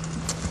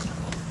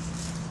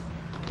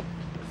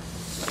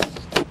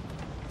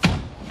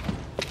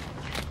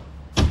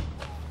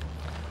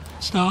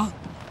 Star,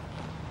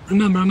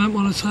 remember I meant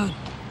what I said.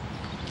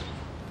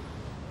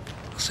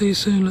 I'll see you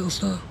soon, little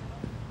star.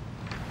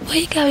 Where are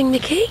you going,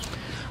 Mickey?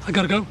 I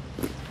gotta go.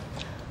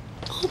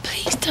 Oh,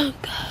 please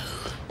don't go.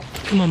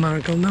 Come on,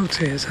 Marigold, no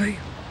tears, hey?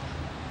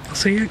 I'll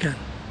see you again.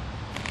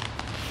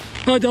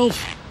 Bye,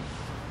 Dolph.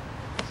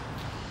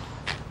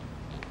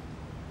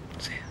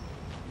 See you.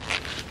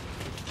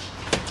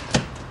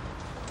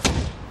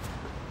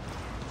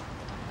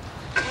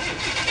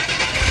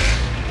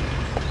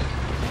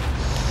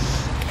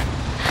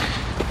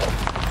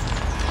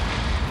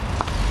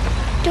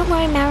 Don't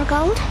worry,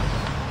 Marigold.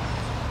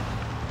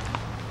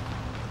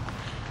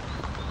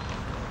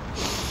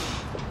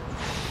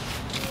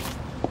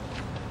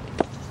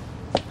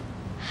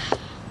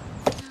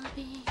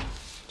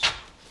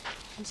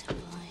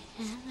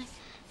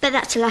 But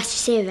that's the last you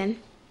see of him.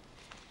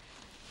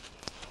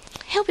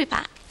 He'll be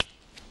back.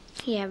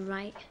 Yeah,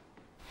 right.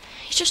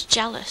 He's just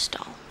jealous,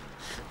 doll.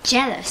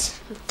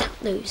 Jealous of that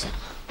loser.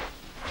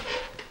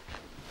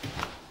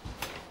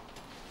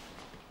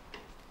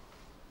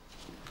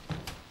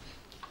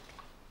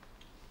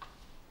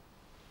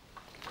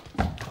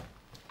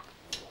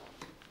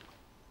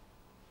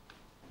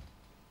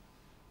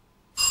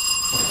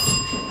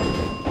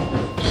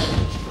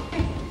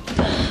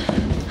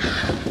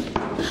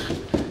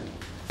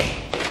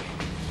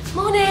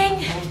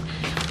 Morning.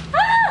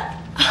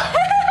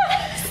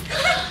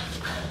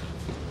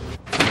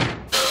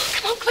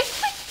 Come on, quick,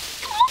 quick.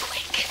 Come on,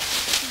 quick.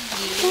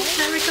 Oh,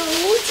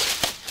 Marigold.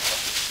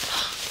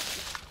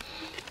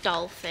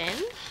 Dolphin.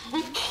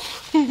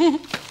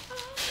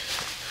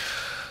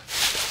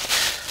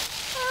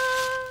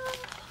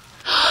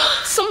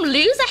 Some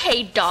loser,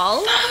 hey,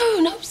 doll.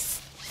 No,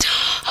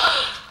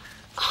 stop.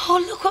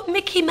 Oh, look what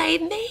Mickey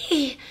made me. Do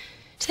you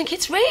think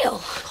it's real?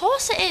 Of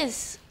course it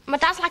is. My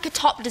dad's like a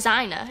top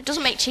designer. It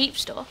doesn't make cheap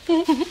stuff.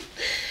 What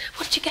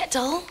did you get,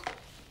 doll?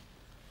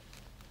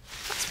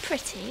 That's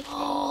pretty.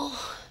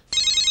 Oh.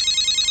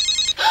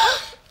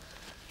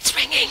 It's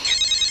ringing.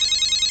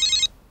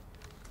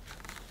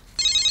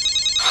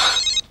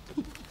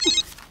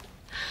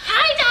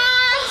 Hi,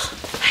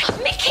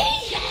 Dad!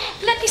 Mickey!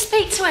 Let me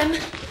speak to him.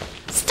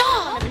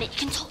 Stop! In a minute, you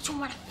can talk to him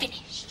when I've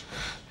finished.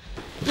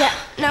 Yeah,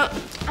 no,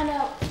 I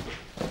know.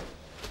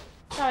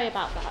 Sorry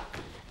about that.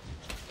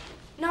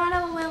 No, I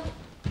know I will.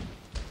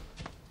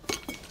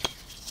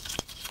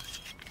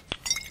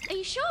 Are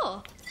you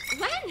sure?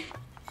 When?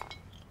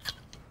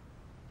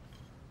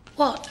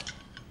 What?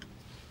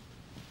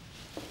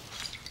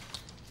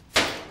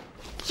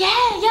 Yeah,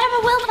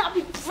 I will. That'd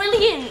be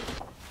brilliant.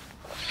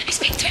 Let me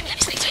speak to him.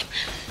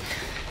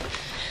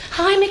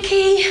 Hi,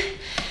 Mickey.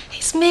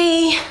 It's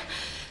me.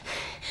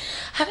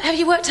 Have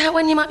you worked out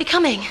when you might be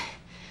coming?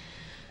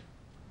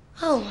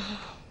 Oh.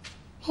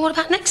 Well, what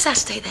about next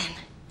Saturday, then?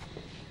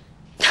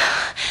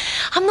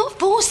 I'm not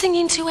forcing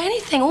you into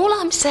anything. All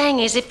I'm saying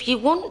is if you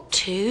want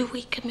to,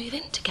 we can move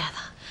in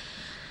together.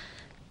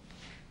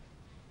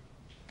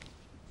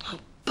 Oh,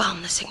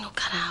 bum, the signal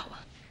cut out.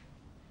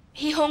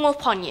 He hung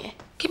up on you.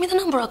 Give me the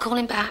number, I'll call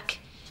him back.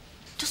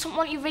 Doesn't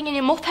want you ringing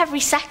him up every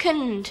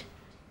second.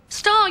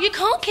 Star, you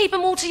can't keep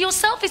him all to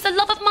yourself. He's the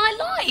love of my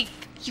life.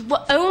 You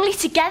were only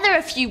together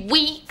a few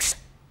weeks.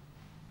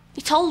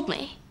 You told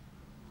me.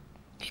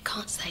 You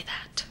can't say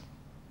that.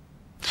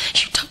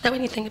 You don't know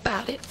anything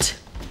about it.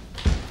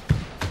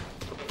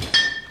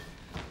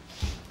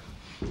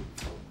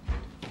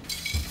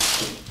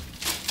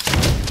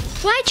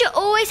 Why'd you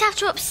always have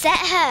to upset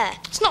her?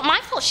 It's not my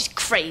fault she's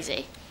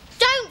crazy.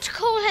 Dad! Don't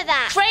call her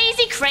that.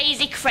 Crazy,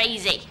 crazy,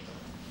 crazy.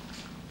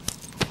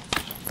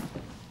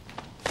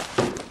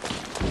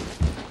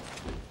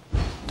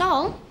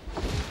 Doll?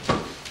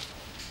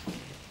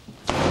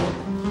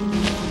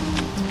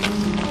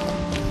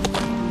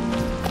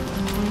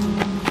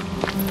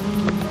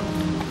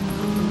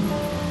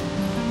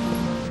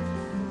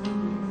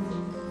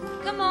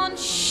 Come on,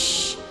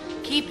 shh.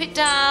 Keep it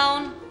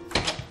down.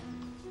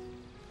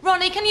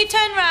 Ronnie, can you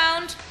turn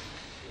round?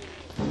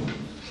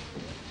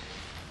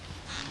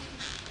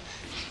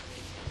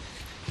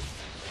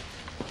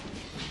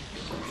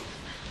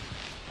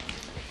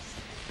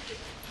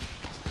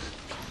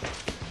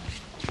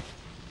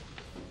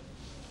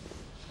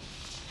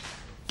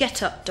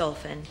 Get up,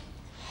 Dolphin.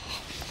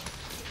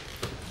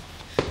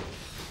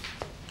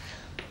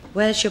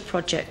 Where's your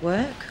project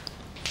work?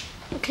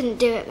 I couldn't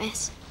do it,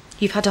 miss.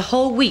 You've had a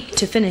whole week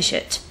to finish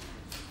it.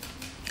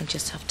 You'll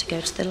just have to go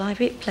to the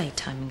library at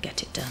playtime and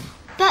get it done.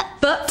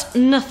 But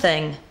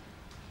nothing.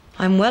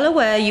 I'm well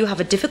aware you have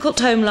a difficult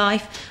home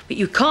life, but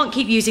you can't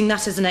keep using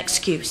that as an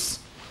excuse.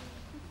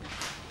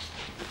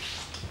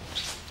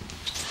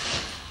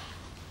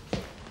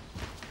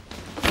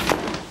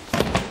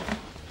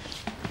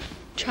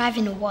 Try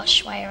having a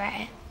wash while you're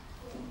at it.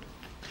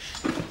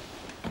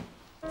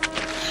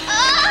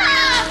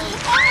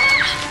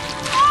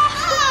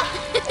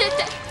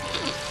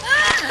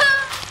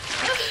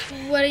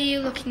 What are you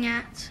looking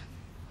at?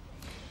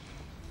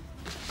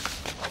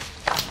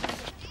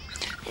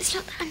 It's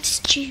not that I'm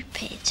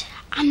stupid.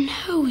 I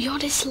know you're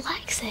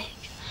dyslexic.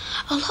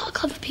 A lot of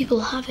clever people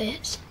have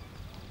it.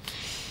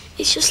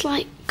 It's just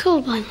like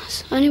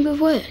colourblindness, only with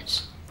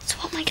words. So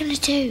what am I going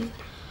to do?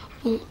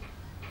 Well,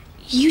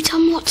 you tell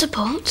me what to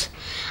put,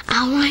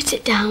 I'll write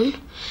it down,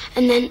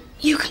 and then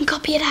you can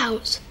copy it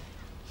out.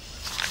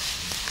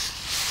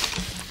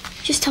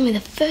 Just tell me the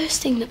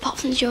first thing that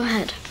pops into your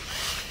head.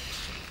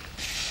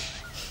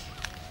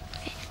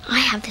 I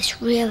have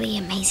this really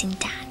amazing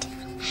dad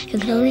who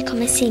can only come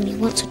and see me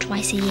once or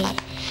twice a year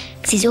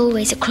because he's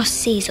always across the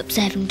seas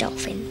observing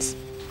dolphins.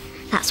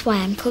 That's why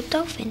I'm called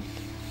Dolphin.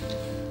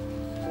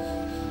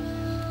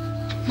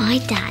 My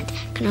dad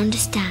can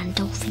understand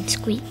dolphin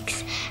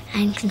squeaks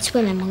and can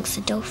swim amongst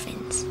the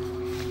dolphins.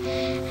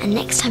 And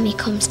next time he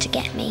comes to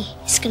get me,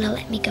 he's going to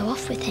let me go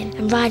off with him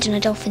and ride on a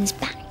dolphin's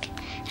back.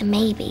 And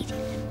maybe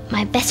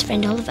my best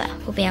friend Oliver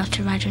will be able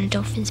to ride on a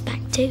dolphin's back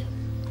too.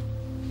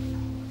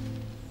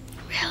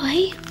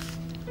 Really?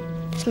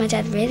 Does my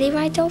dad really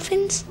ride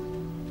dolphins?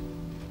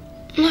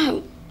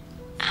 No.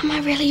 Am I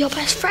really your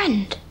best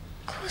friend?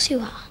 Of course you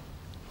are.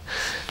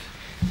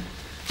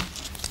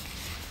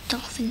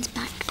 Dolphin's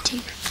back too.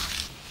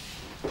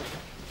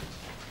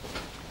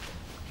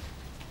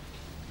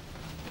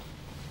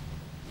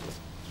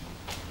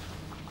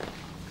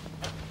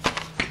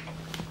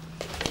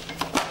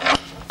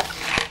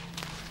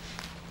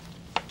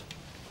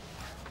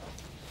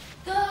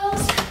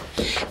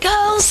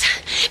 Girls!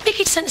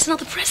 Mickey sent us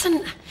another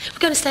present. We're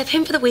going to stay with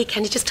him for the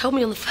weekend. He just told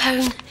me on the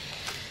phone.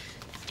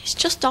 It's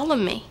just Doll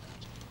and me.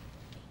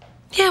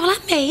 Yeah, well,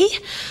 and me.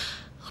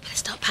 I better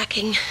start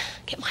packing,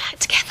 get my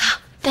act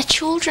together. They're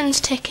children's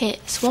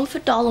tickets. One for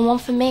Doll and one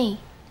for me.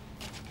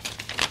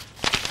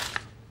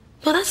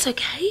 Well, that's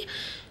okay.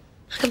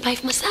 I can pay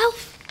for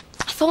myself.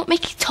 I thought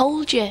Mickey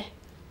told you.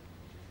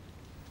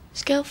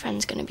 His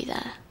girlfriend's going to be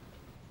there.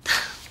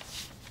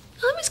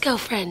 I'm his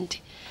girlfriend.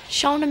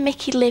 Sean and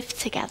Mickey live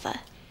together.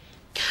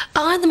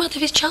 I'm the mother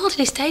of his child and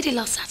he stayed here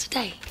last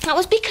Saturday. That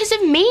was because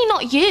of me,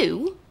 not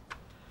you.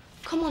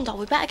 Come on, Doll,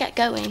 we better get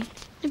going.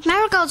 If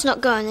Marigold's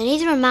not going, then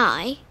neither am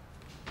I.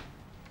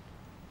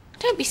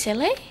 Don't be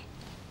silly.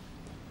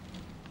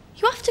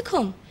 You have to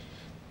come.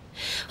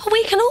 Well,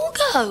 we can all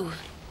go.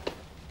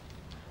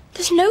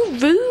 There's no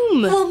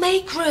room. We'll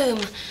make room.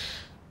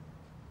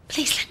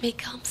 Please let me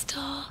come,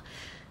 Star.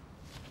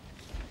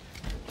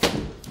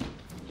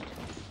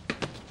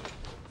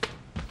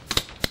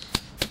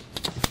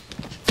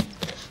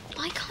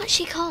 Why can't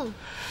she come?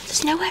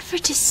 There's nowhere for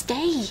her to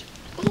stay.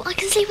 Well, I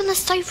can sleep on the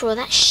sofa or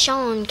that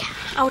Sean can.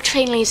 Our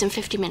train leaves in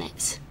 50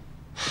 minutes.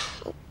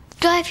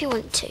 Go if you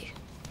want to.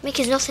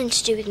 Mickey's nothing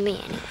to do with me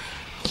anyway.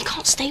 You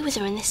can't stay with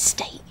her in this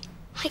state.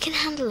 I can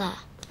handle her.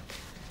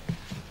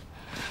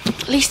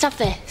 At least have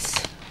this,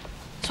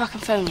 so I can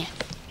phone you.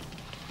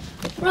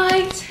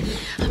 Right,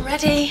 I'm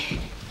ready.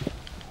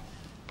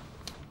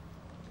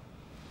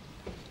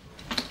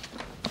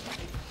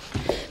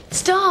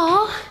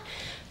 Star,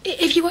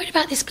 if you're worried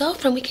about this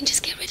girlfriend, we can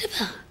just get rid of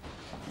her.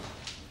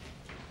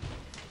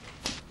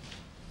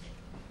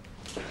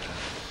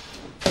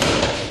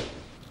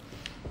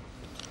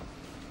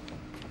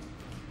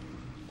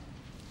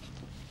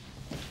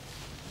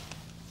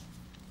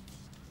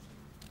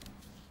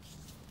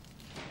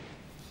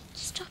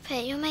 Stop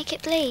it, you'll make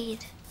it bleed.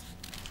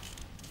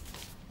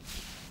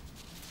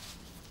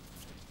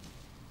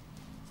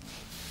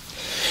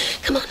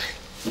 Come on,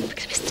 we're going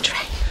to miss the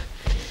train.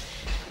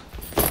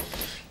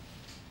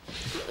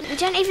 We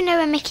don't even know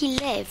where Mickey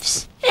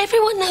lives.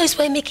 Everyone knows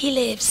where Mickey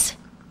lives.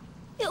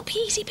 It'll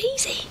be easy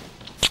peasy.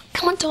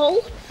 Come on,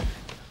 doll.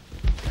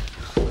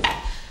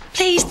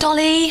 please,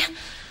 Dolly.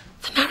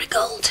 For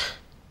Marigold.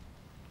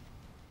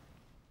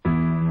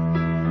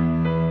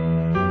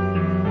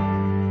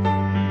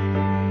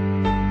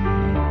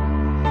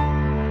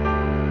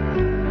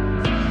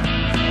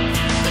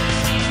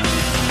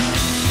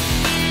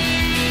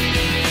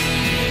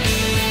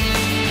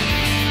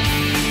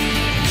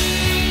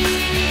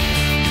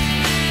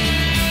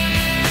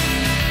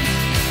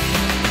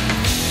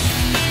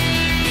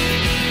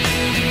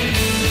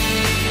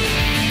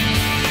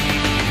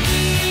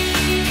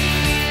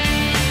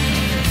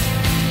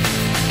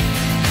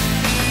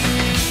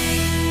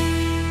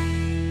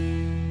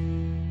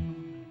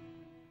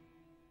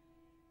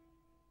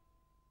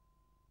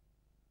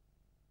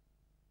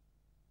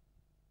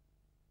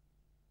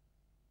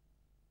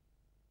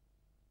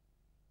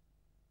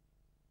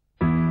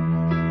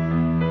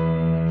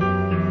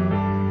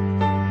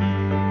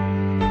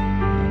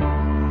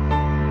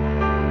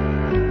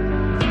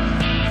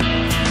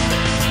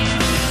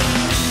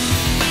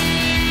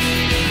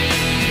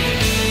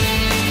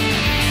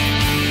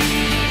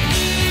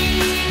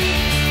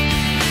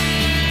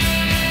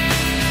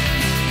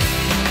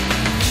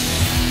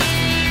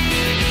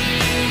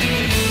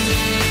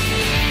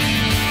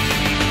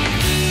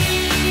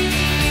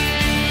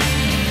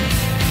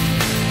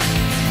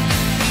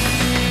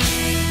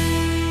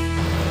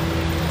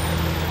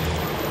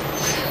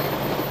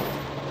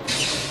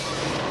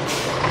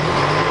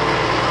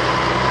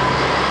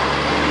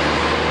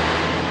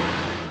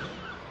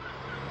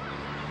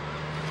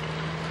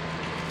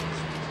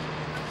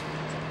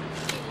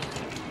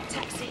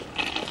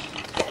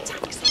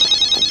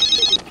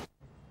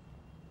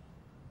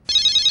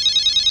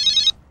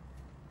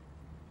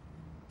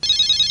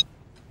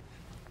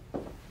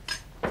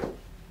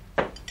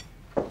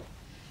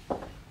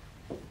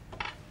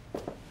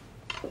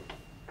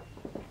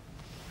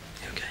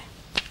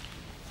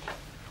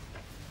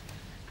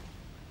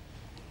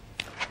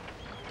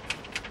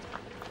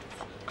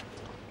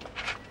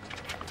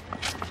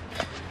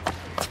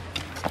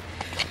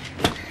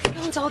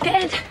 I'll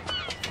get in. Can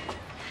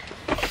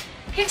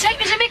you take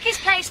me to Mickey's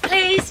place,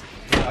 please?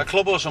 A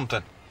club or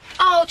something?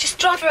 Oh, just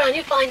drive around,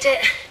 you'll find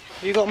it.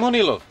 You got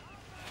money, love?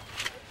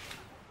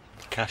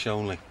 Cash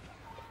only.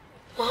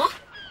 What?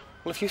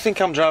 Well, if you think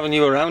I'm driving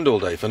you around all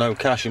day for no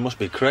cash, you must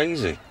be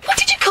crazy. What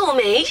did you call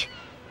me?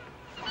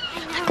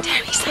 How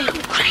dare he say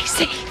I'm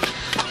crazy?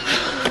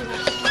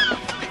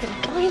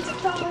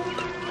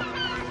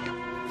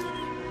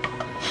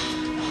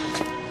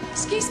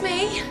 Excuse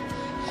me.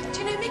 Do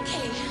you know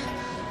Mickey?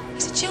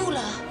 He's a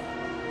jeweller.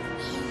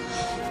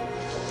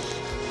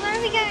 Where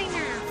are we going now?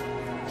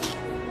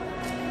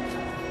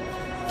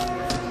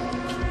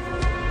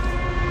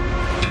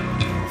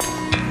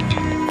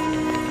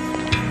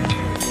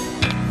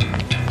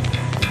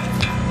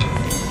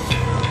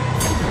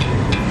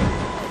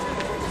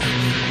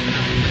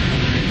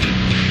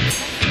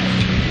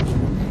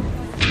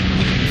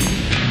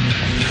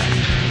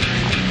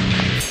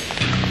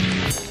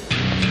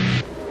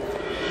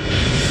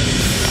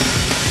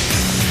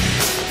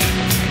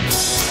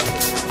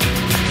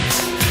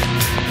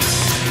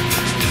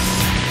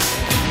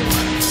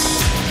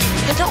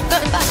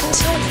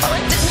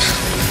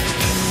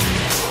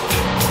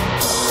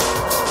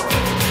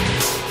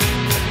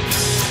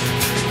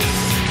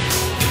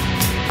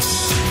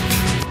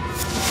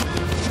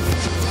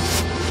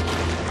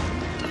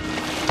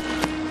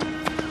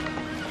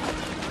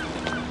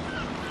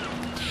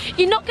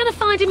 You're not going to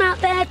find him out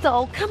there,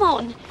 doll. Come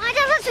on. My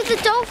dad was with the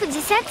dolphins,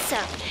 he said so.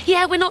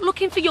 Yeah, we're not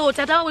looking for your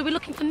dad, are we? We're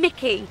looking for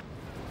Mickey.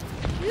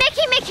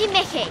 Mickey, Mickey,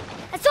 Mickey.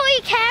 That's all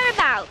you care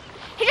about.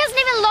 He doesn't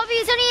even love you,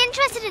 he's only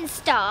interested in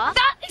Star.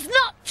 That is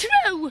not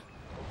true.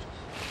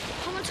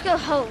 I want to go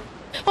home.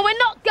 Well, we're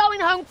not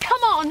going home.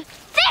 Come on.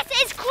 This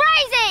is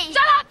crazy!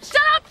 Shut up!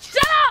 Shut up!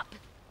 Shut up!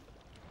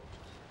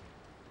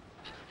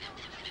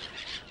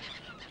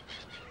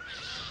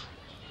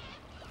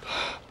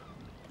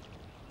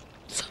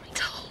 Sorry,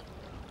 doll.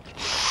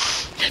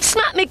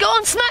 Smack me. Go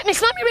on, smack me.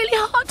 Smack me really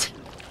hard.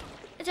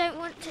 I don't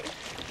want to.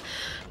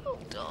 Oh,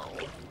 doll.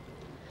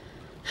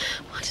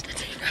 Why did I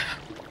do that?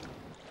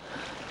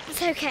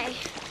 It's okay.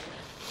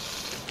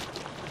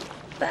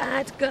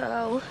 Bad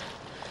girl.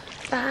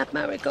 Bad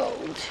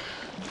Marigold.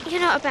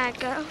 You're not a bad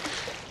girl.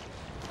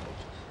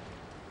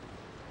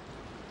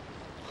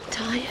 I'm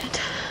tired.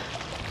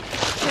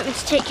 Do you want me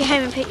to take you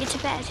home and put you to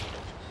bed?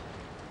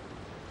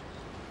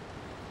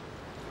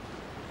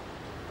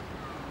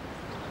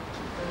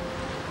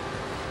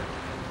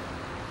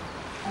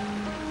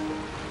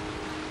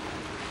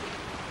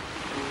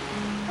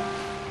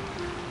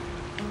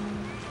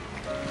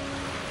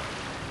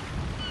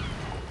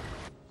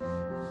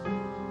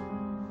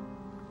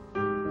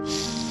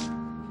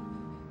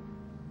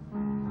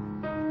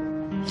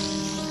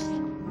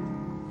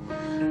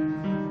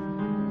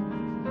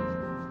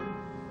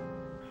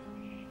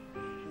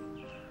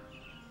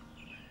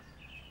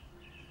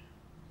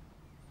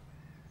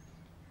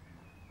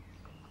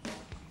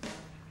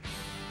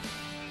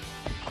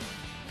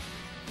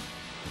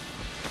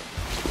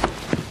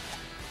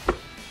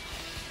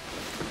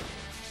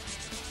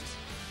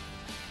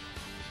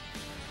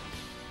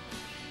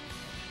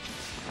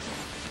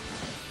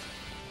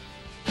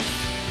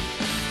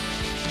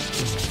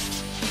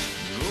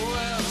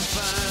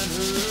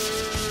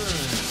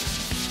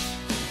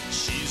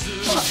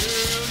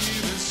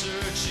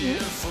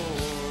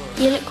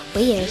 You look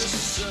weird.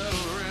 Lots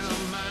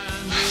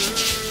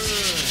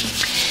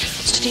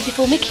to do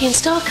before Mickey and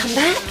Star come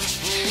back.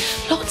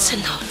 Lots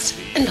and lots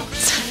and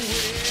lots.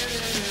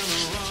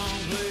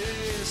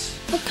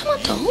 Oh, come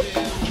on, doll.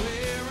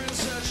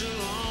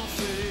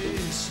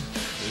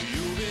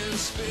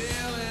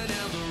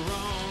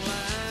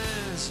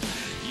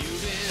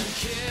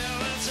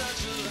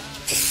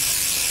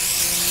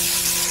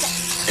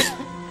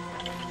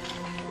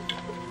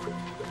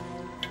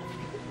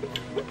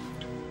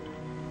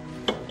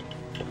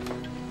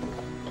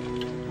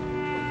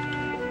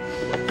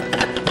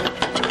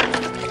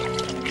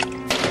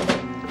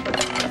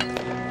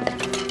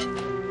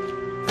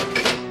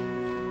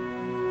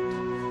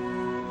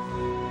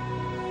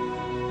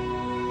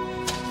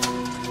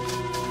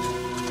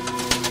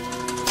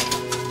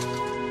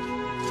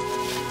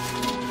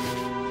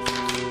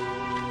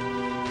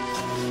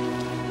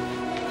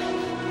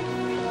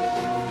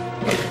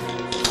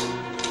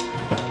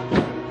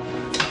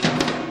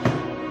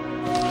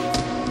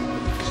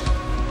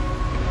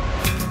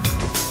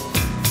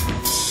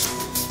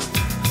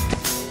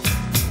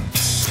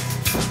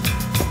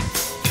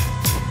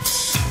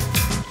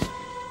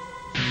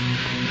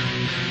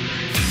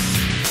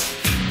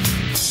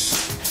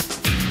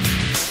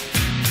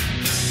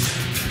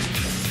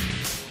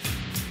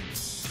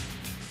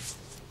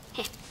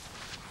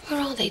 Where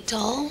are they,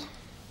 doll?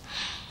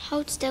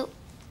 Hold still.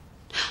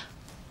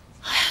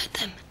 I heard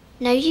them.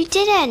 No, you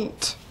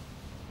didn't.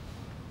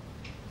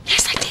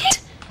 Yes, I did.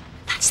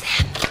 That's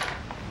them.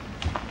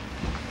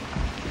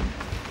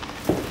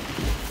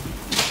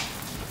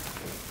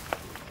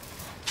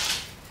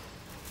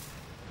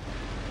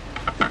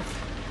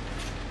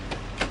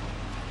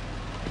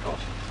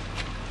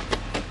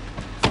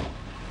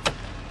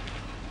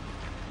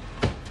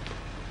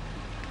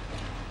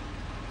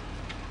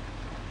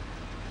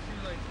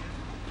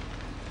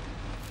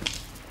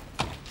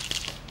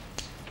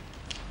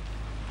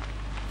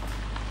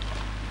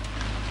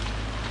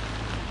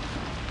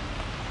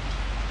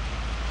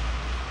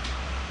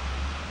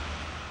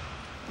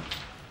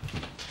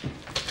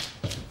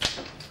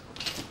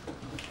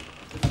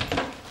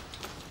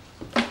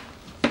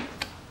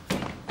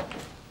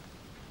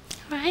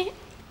 Right?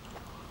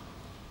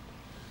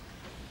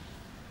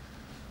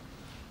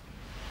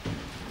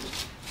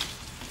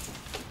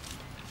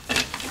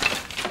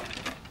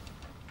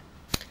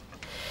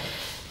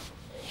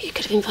 You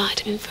could have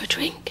invited him in for a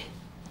drink.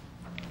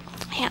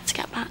 He had to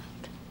get back.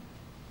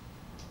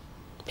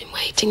 Been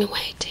waiting and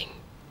waiting.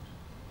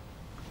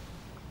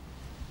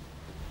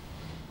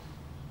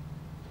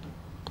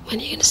 When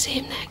are you going to see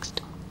him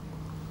next?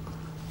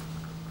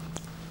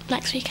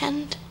 Next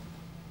weekend.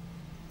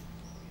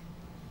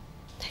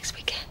 Next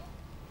weekend.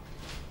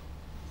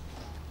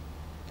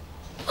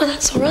 Well,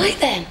 that's all right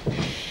then.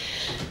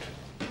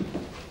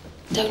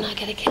 Don't I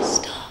get a kiss,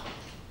 Star?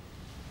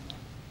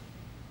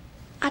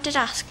 I did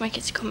ask Mickey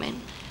to come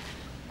in.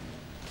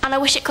 And I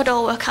wish it could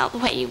all work out the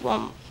way you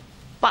want,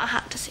 but I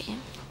had to see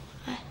him.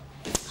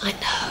 I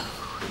know.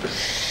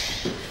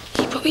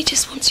 He probably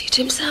just wants you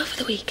to himself for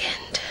the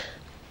weekend.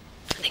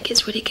 I think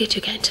it's really good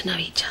you're getting to know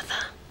each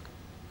other.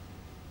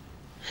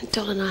 And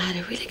Doll and I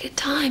had a really good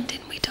time,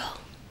 didn't we, Doll?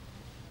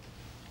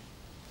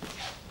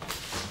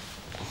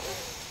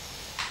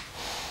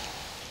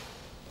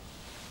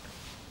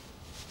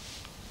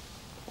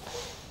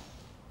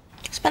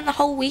 Spent the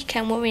whole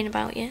weekend worrying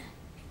about you.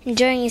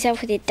 Enjoying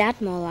yourself with your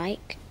dad, more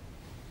like.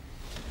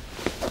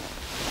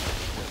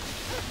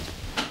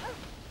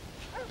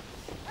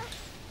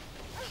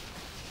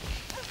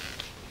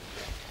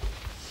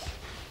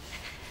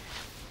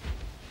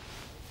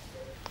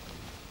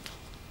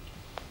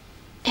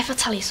 If I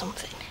tell you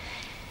something,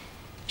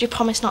 do you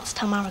promise not to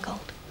tell Marigold?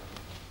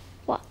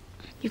 What?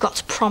 You've got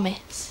to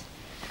promise.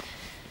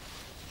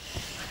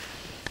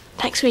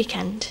 Next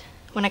weekend,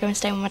 when I go and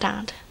stay with my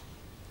dad,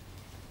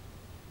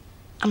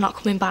 I'm not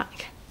coming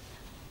back.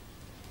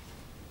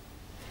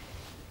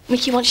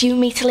 Mickey wants you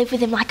and me to live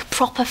with him like a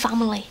proper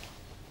family.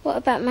 What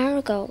about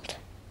Marigold?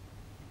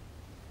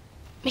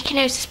 Mickey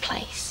knows his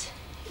place.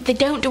 They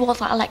don't do all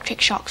that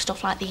electric shock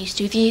stuff like they used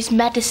to. They use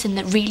medicine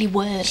that really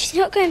works. She's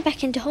not going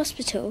back into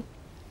hospital.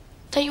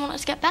 Don't you want her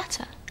to get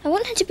better? I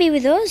want her to be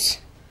with us.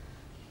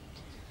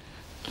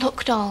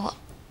 Look, doll,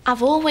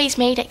 I've always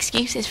made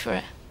excuses for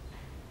her.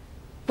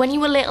 When you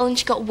were little and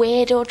she got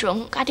weird or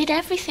drunk, I did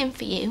everything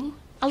for you.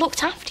 I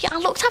looked after you. I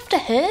looked after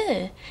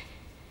her.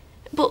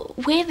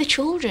 But we're the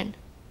children.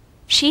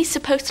 She's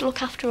supposed to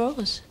look after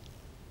us.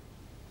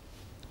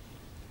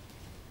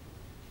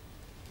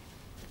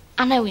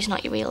 I know he's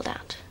not your real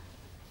dad.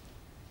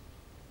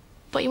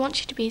 But he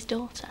wants you to be his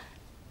daughter.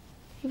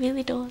 He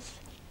really does.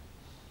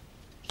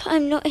 But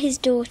I'm not his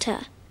daughter.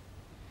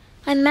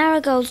 I'm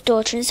Marigold's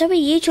daughter, and so are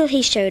you till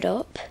he showed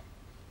up.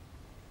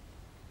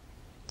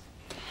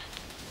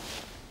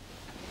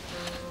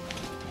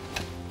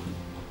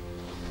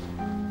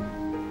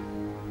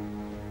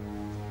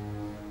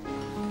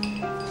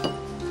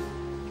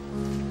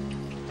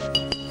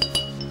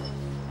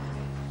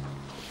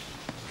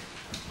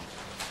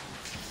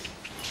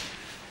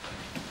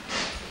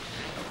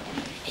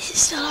 Is it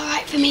still all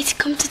right for me to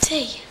come to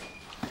tea?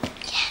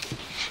 Yeah,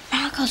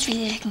 Margot's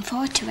really looking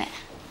forward to it.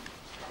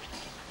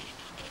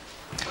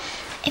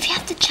 If you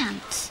had the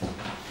chance,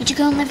 would you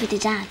go and live with your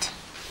dad?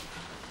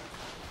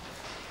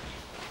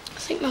 I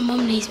think my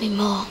mum needs me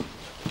more.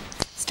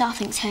 Star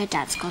thinks her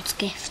dad's God's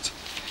gift.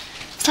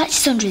 It's like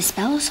she's under his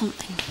spell or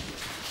something.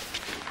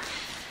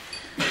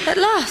 At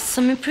last,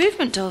 some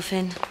improvement,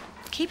 Dolphin.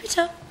 Keep it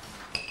up.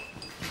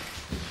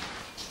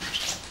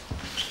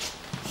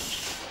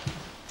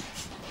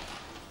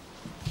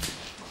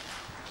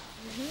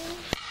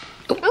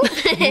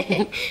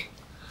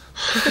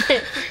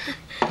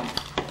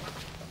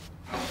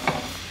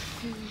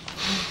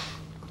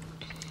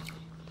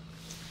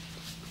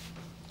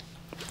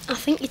 I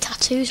think your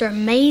tattoos are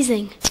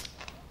amazing.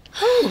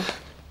 Oh,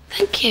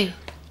 thank you.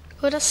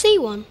 Could I see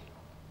one?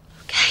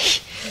 Okay.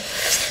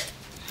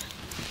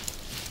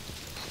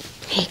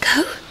 Here you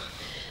go.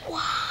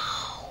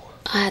 Wow.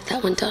 I had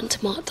that one done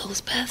to mark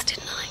Doll's birth,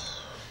 didn't I?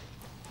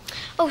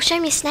 Oh, show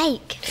me a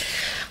snake.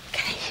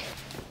 Okay.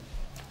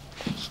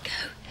 There you go.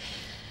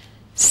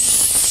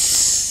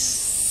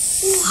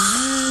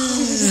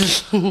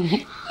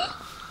 Wow.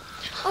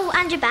 Oh,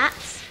 and your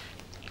bats.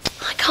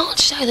 I can't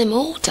show them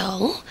all,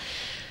 Doll.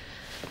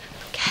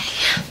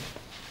 Okay.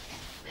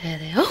 There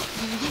they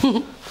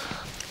are.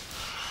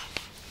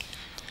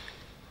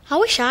 I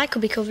wish I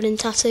could be covered in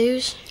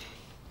tattoos.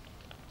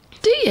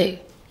 Do you?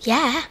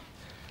 Yeah.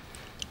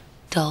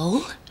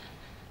 Doll,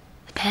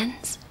 the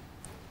pens.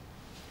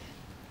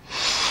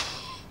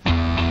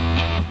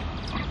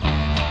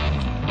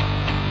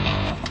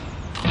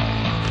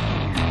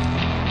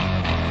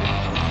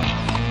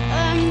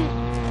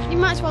 You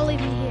might as well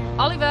leave me here.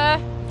 Oliver!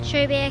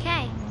 Should we be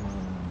okay?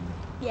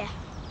 Yeah.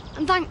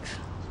 And thanks.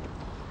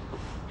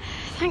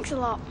 Thanks a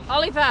lot.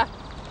 Oliver!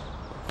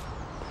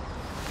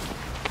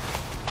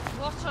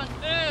 What on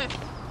earth?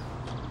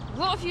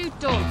 What have you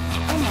done?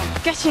 Come on,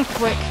 get in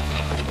quick.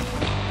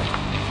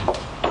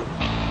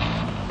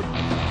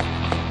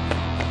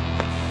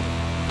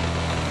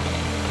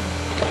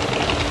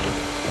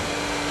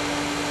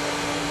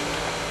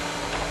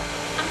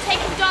 I'm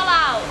taking Doll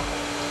out.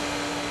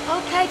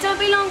 Okay, don't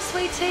be long,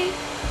 sweetie.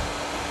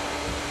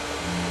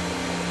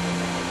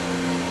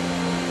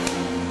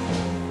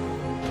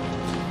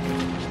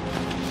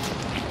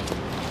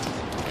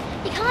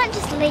 You can't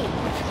just leave.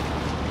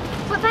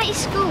 What about your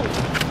school?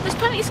 There's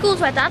plenty of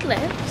schools where Dad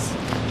lives.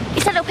 He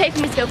said he'll pay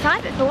for me to go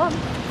private for one.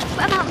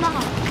 What about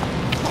Mark?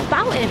 What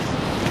about him?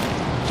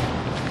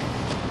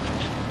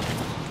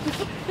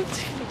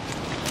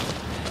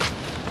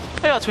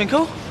 Hey,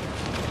 Twinkle.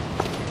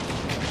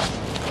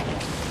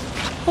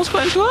 What's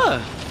got into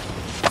her?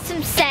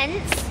 Some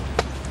sense.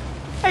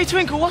 Hey,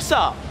 Twinkle, what's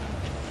up?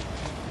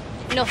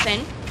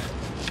 Nothing.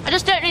 I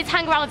just don't need to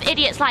hang around with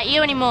idiots like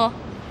you anymore.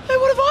 Hey,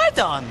 what have I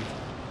done?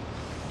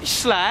 You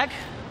slag.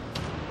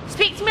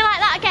 Speak to me like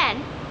that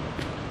again.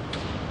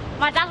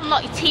 My dad will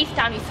knock your teeth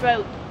down your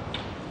throat.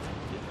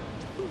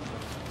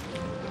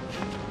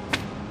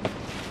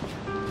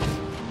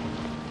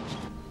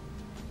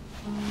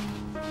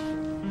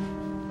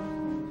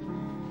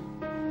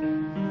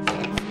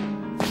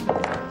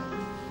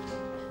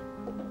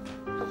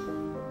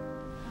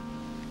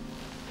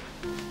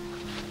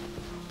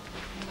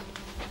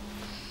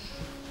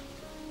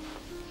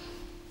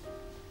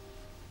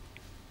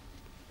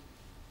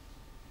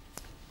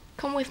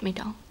 Come with me,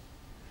 Doll.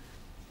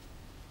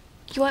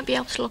 You won't be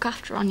able to look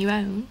after her on your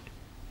own.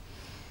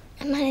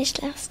 I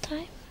managed last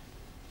time.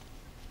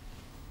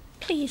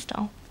 Please,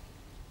 Doll.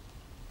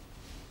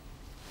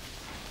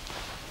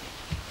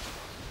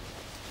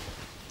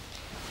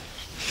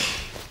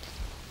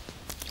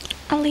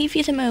 I'll leave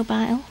you the mobile.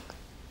 I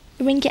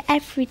ring it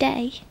every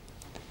day.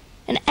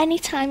 And any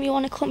time you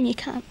want to come, you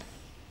can.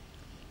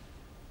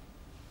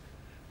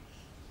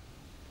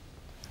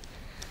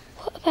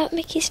 What about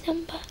Mickey's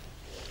number?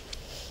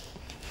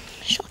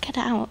 She'll get it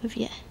out of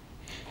you.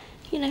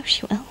 You know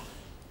she will.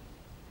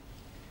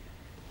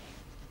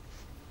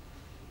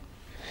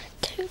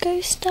 Don't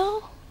go,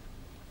 Star.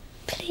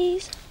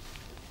 Please.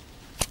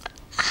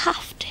 I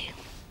have to.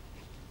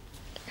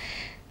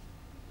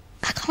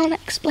 I can't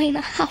explain.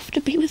 I have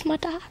to be with my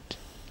dad.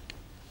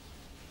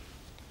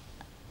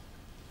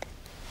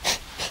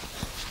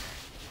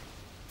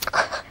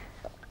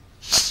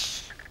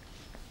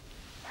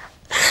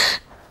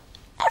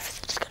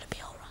 Everything's gonna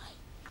be all right.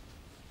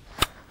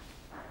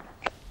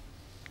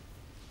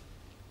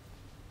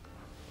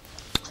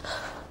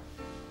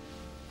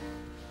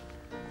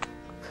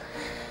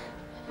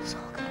 It's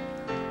all good.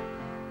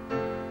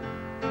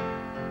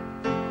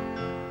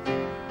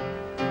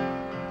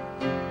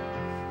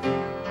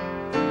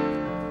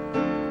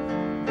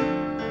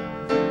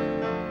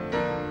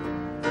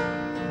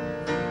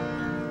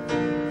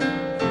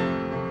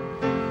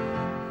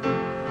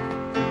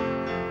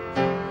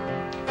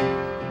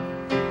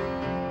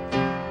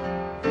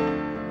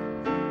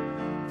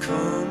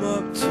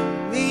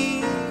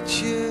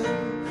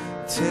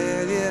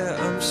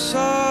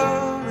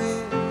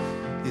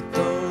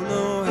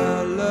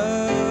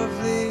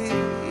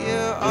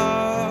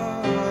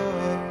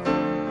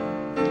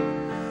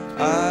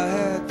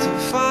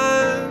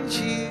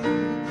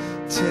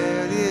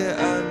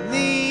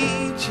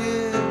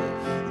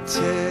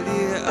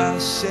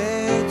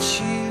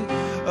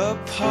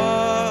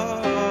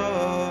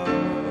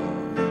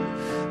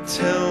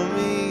 Tell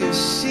me your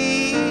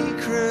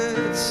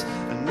secrets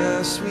and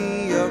ask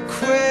me your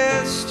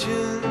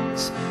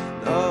questions.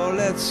 Now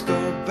let's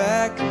go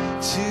back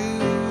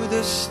to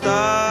the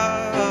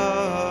start.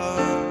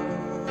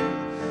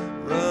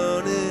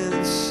 Running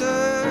in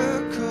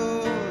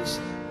circles,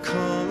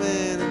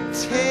 coming in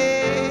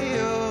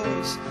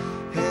tails,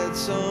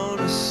 heads on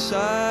a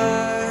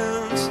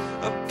science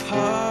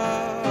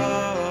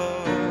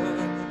apart.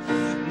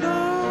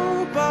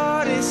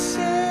 Nobody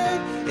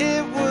said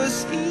it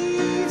was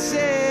easy.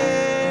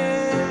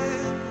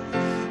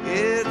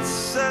 It's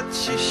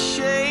such a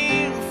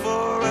shame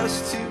for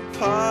us to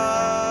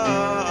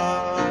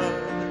part.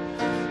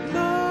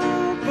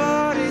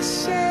 Nobody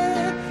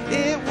said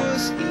it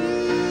was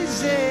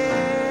easy.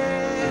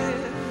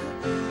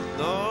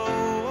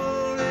 No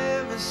one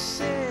ever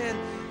said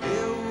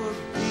it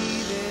would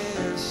be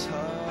this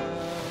hard.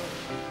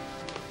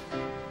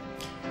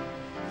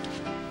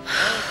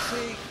 I'll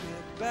take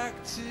it back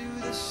to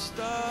the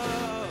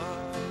start.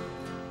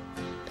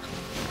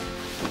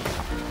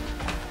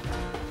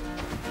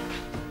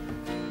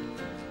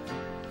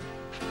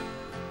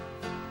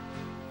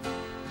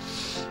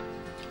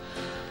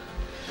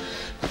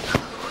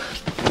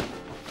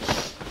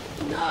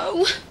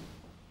 No.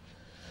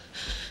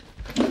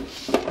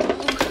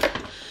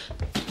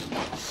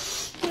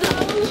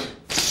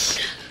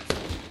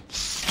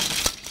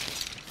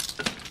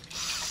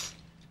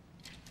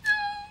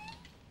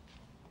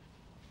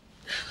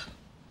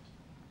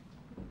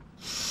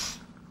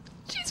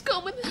 She's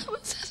gone with the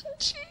house,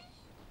 hasn't she?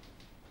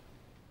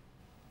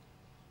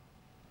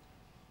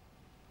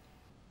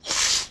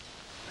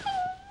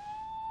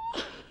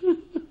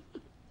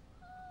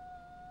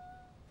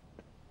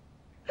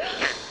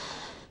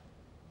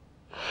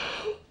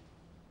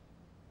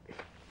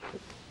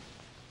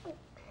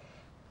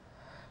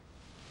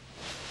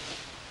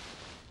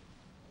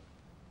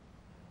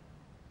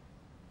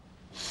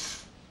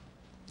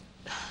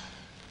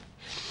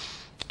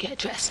 Get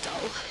dressed,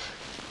 doll.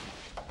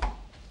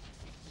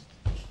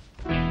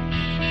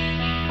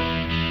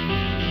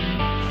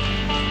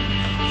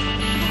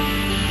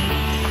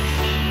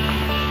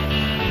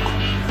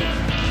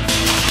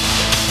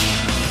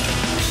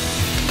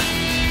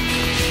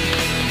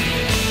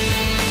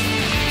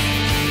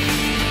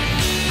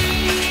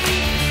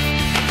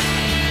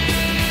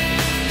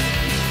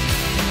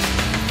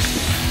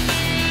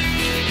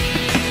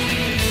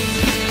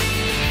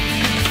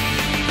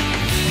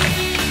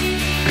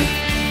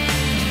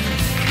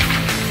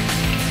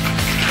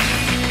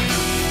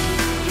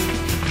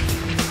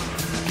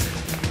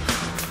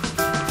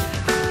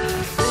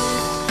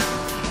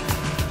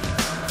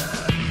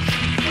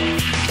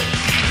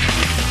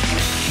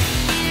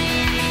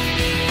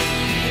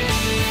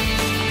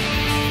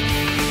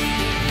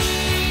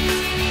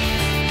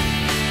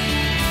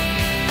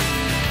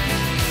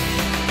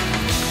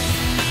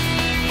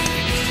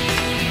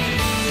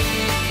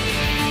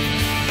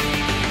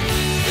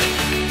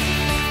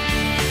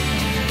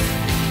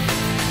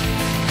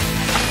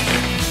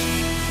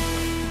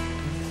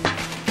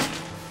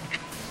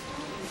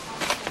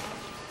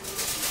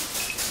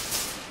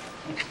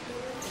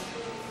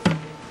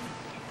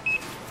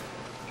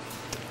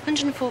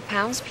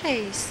 £104,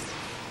 please.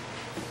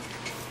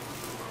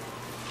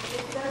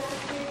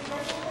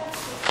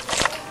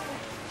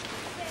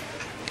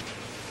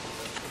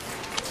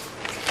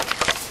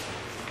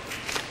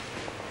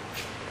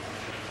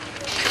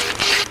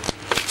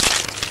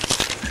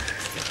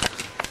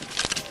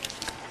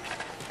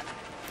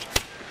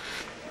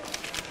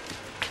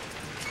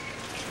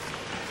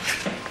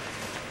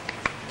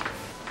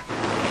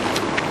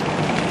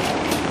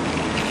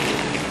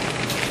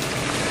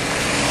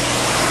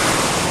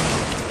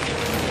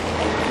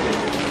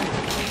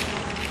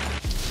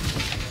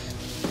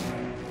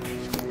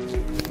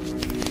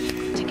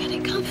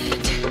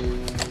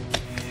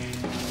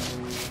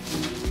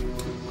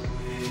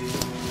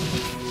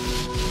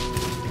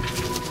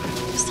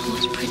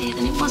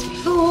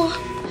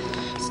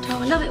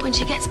 Love it when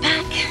she gets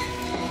back.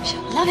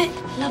 She'll love it,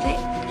 love it,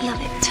 love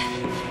it.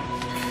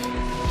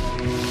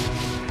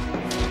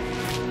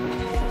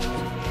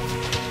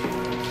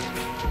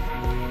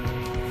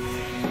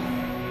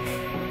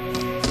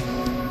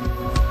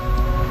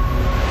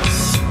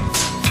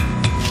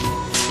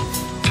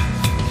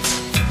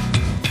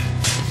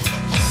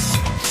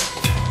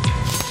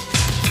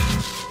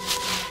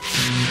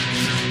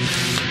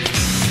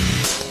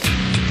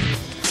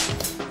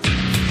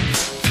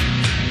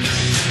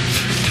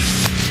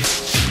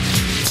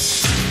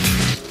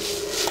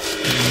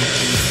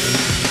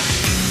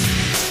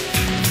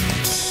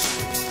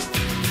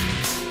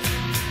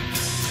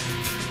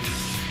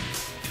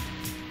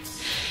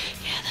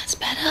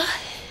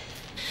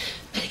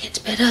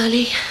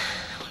 Early. I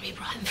want to be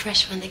bright and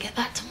fresh when they get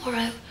back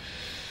tomorrow.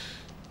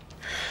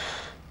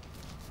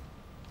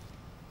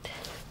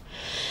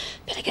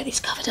 Better get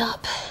these covered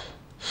up.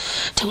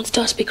 Don't want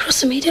Star to be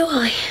cross with me, do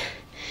I?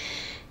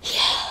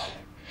 Yeah.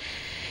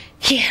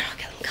 Yeah, I'll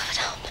get them covered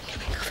up. Get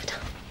them covered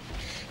up.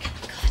 Get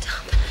them covered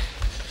up.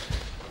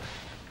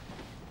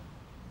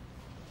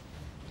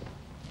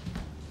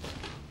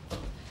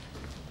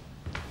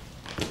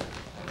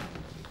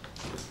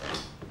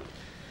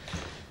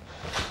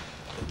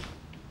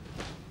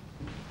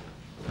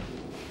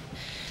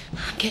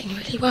 getting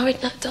really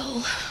worried now, doll.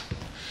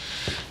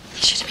 They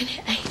should have been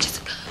here ages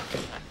ago.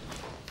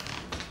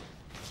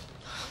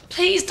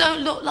 Please don't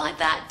look like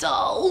that,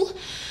 doll.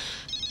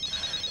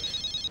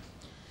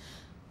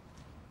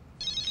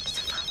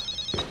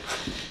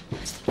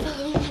 Where's the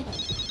phone?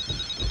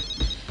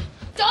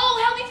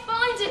 Doll, help me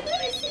find it.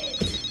 Where is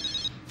it?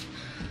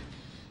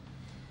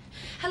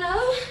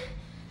 Hello?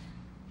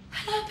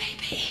 Hello,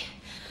 baby.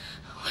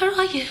 Where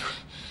are you?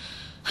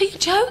 Are you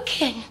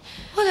joking?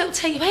 Well, it'll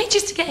take you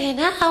ages to get here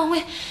now.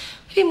 We've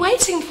been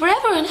waiting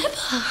forever and ever.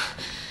 Oh,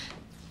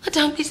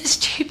 don't be so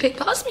stupid.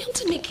 Pass me on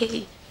to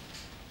Mickey.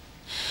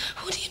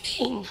 What do you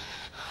mean?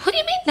 What do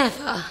you mean,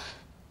 never?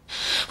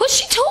 What's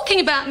she talking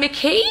about,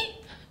 Mickey?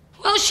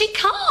 Well, she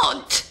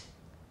can't.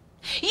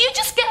 You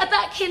just get her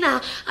back here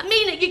now. I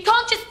mean it. You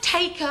can't just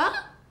take her.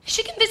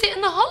 She can visit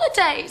in the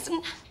holidays.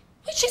 And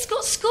well, she's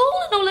got school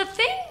and all her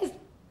things.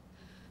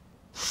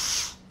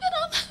 But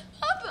I'm her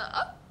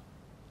mother.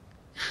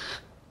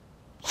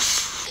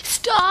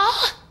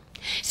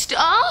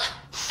 Star,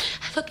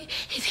 look,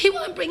 if you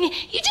won't bring it,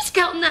 you just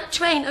get on that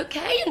train,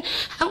 okay?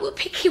 And we'll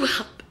pick you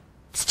up.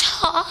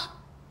 Star,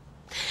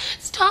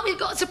 we've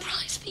got a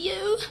surprise for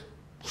you.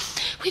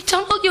 We've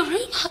done all your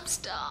room up,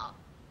 Star.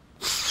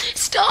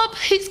 Star,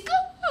 please go.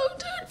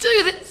 Don't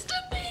do this to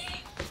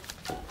me.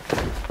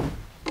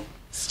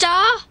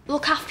 Star,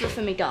 look after her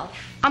for me, doll.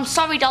 I'm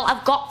sorry, doll,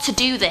 I've got to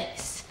do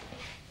this.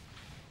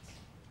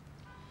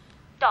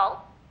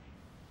 Doll?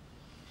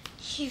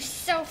 You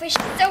selfish,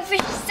 selfish,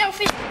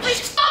 selfish...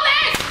 Stop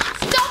it!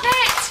 Stop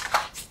it!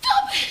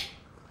 Stop it!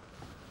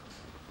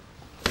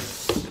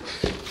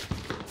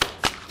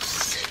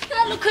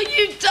 Now look what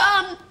you've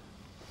done.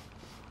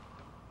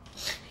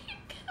 You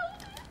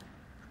killed her.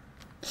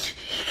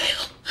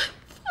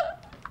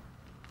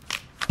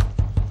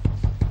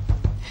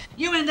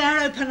 You in there,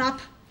 open up.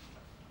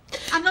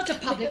 I'm not a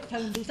public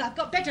phone booth. I've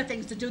got better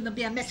things to do than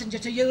be a messenger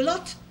to you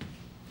lot.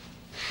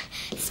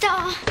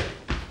 Star.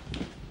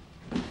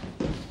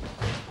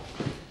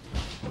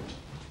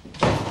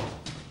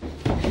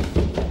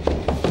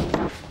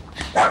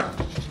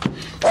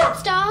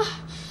 Star,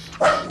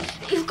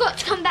 you've got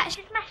to come back.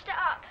 She smashed it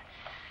up.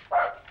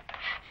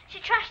 She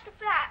trashed the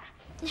flat.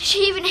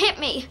 She even hit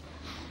me.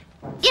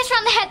 Yes,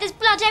 round the head. There's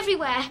blood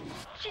everywhere.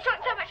 She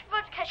took so much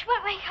vodka. She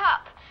won't wake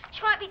up.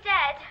 She might be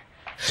dead.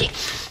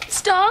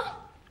 Star?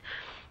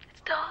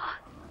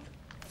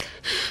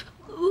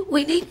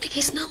 We need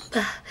Mickey's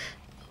number.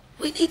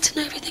 We need to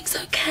know everything's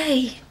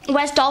okay.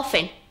 Where's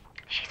Dolphin?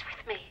 She's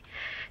with me.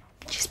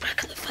 She's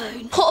broken the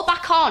phone. Put her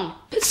back on.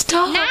 But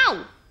Star...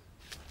 Now!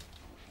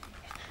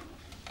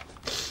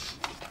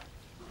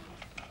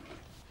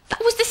 That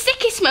was the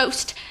sickest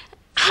most.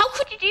 How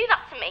could you do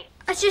that for me?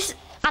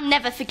 I'll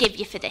never forgive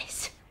you for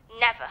this.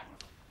 Never.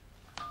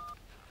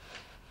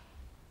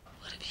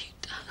 What have you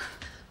done?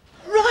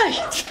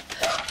 Right!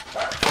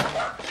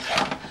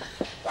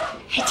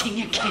 Hitting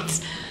your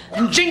kids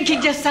and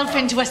drinking yourself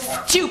into a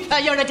stupor.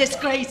 You're a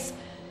disgrace.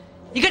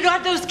 You're going to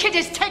have those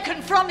kiddies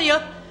taken from you.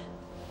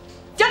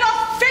 You're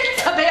not fit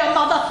to be a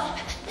mother.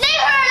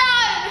 Leave her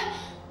alone!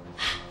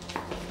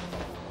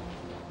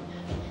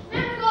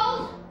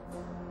 Marigold!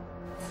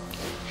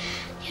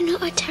 You're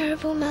not a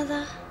terrible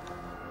mother.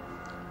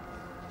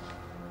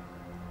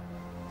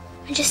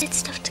 I just did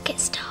stuff to get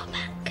Star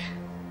back.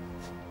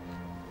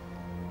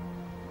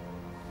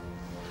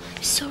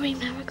 I'm sorry,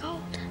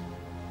 Marigold.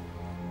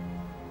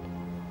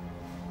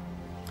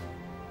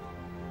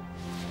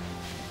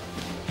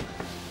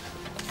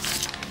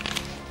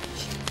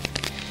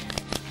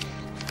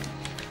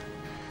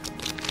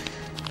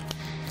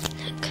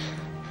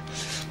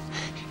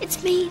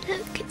 It's me,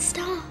 look, it's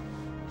Star.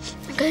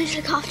 I'm going to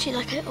look after you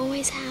like I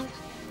always have.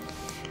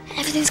 And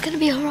everything's going to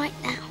be alright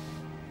now.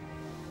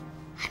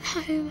 I'm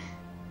home.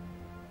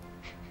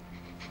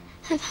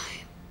 I'm home.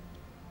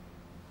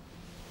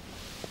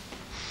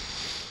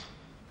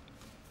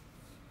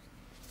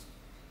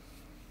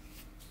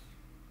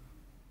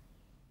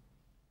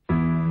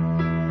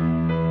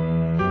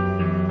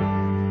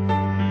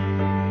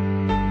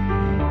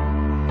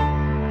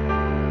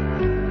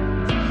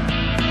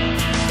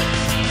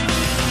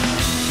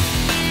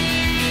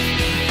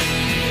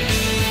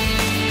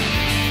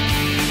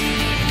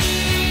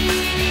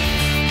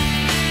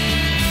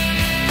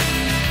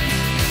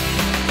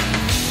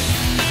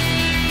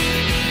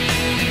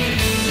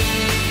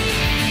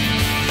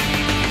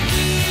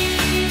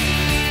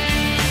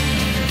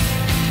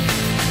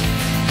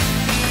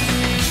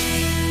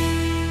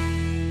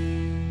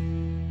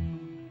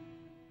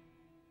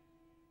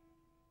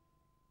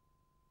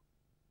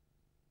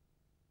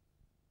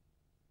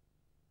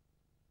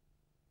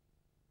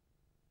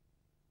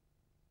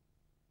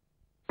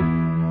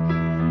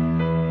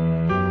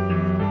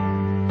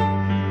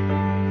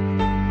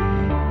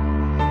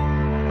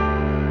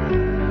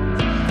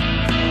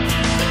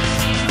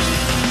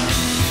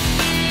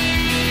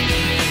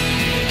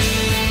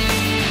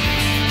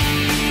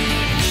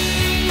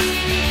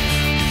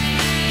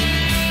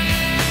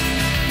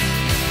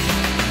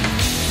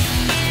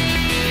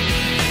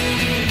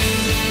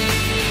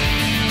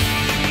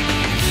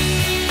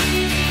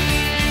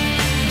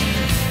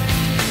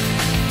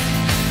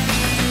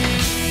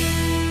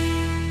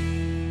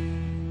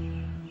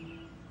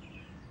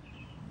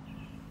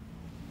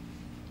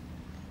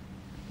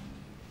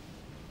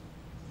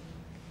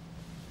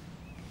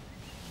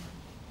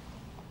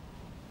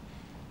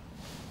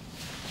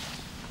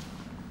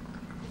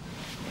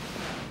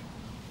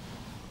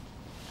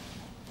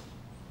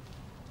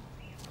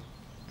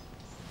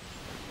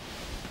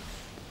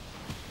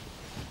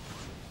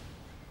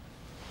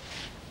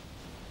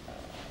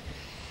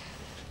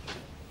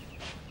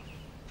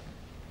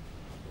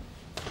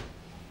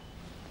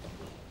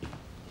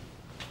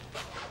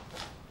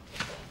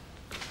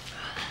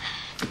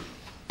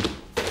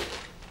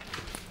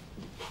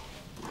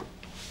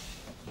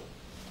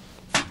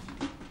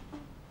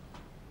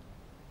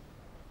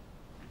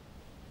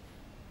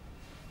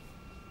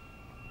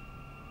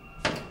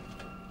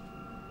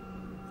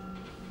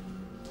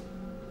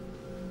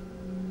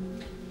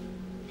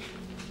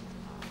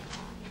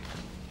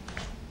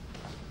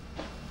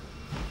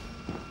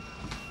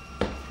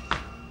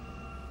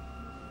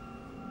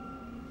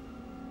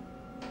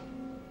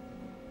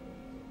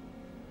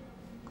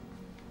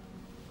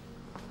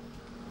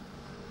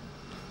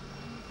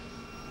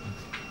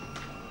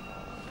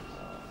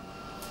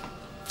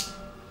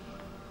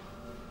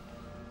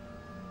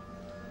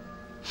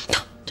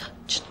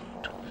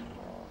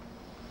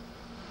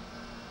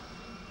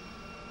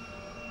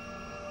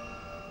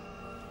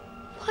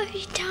 What have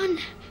you done?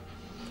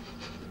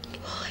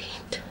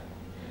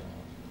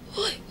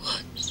 White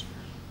ones.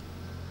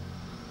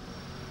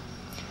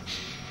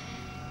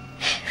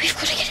 We've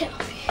got to get it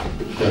off you.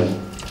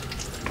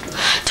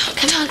 Don't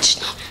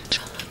touch, no.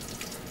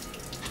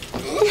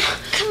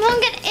 Come on,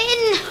 get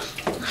in.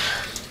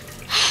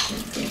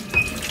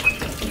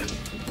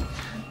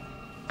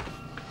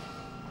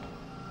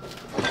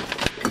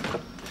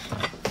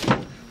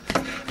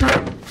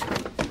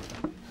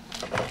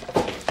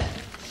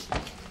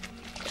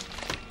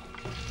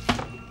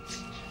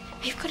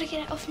 We've got to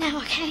get it off now,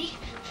 okay?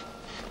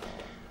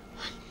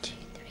 1, 2,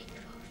 3,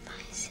 4, 5,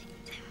 6,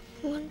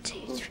 7. 1, 2,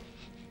 3,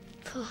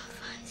 4, 5,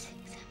 6,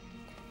 7.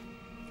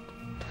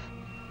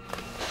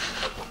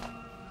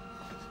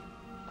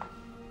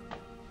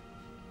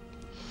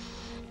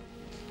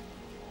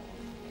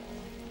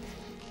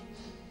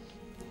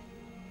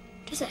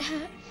 Does it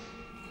hurt?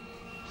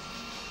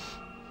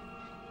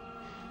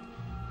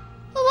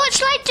 Well, what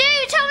shall I do?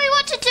 Tell me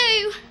what to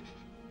do.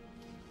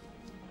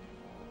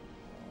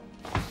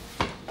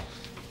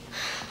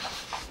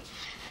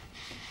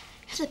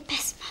 You're the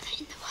best mother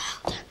in the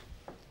world.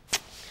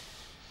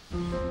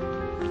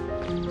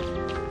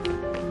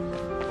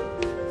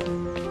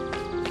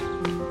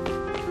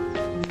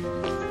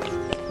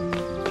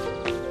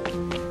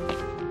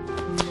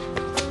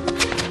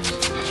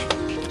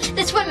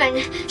 This woman,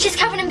 she's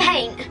covered in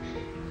paint.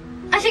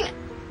 I think...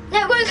 No,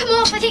 it won't come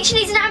off. I think she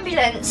needs an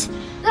ambulance.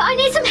 Look, I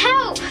need some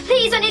help.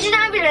 Please, I need an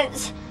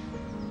ambulance.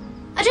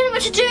 I don't know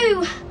what to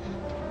do.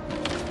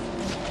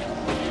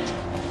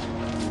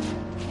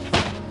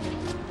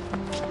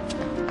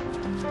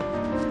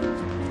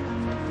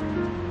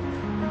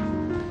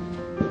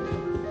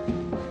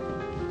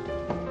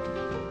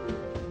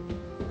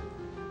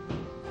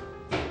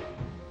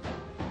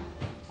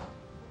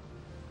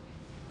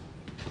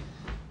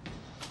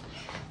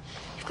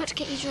 I've got to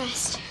get you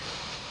dressed.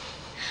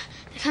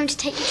 They're coming to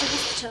take you to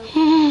hospital.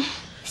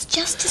 It's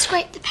just to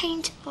scrape the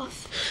paint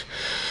off.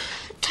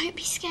 Don't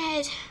be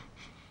scared.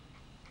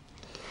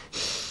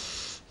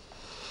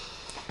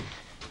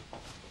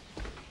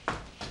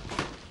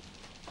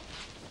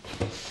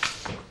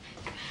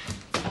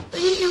 I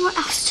didn't know what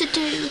else to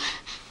do.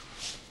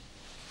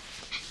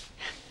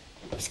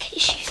 Let's get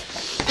your shoes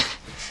on.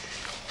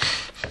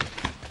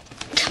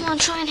 Come on,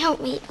 try and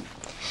help me.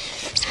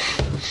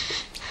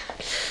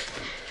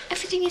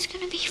 Everything is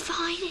going to be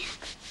fine.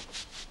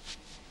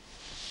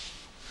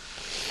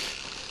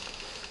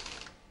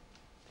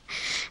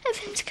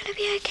 Everything's going to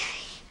be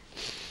okay.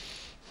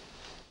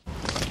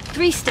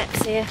 3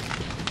 steps here.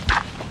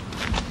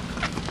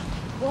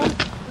 1,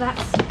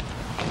 that's...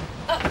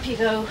 Up you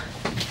go.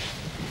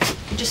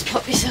 And just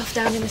pop yourself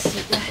down in the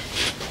seat there.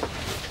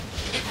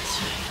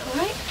 That's right. All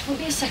right, won't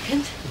be a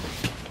second.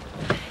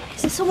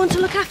 Is there someone to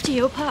look after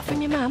you apart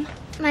from your mum?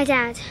 My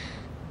dad.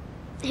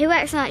 He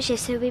works night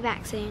shifts, so he'll be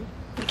back soon.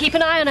 Keep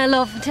an eye on her,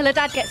 love, until her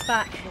dad gets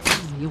back.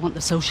 You want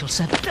the social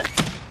centre?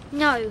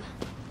 No.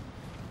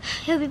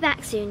 He'll be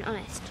back soon,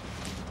 honest.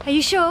 Are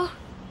you sure?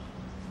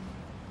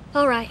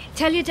 All right,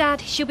 tell your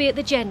dad she'll be at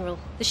the General,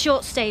 the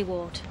short stay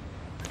ward.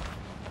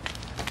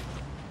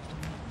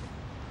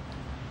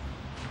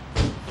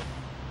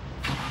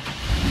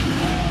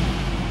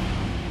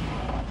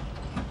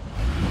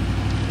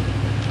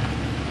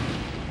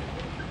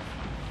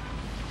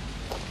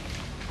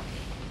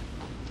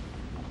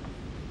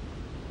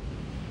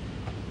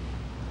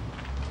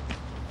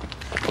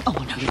 Oh,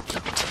 no, you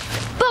don't.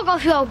 Bog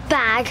off your old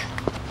bag.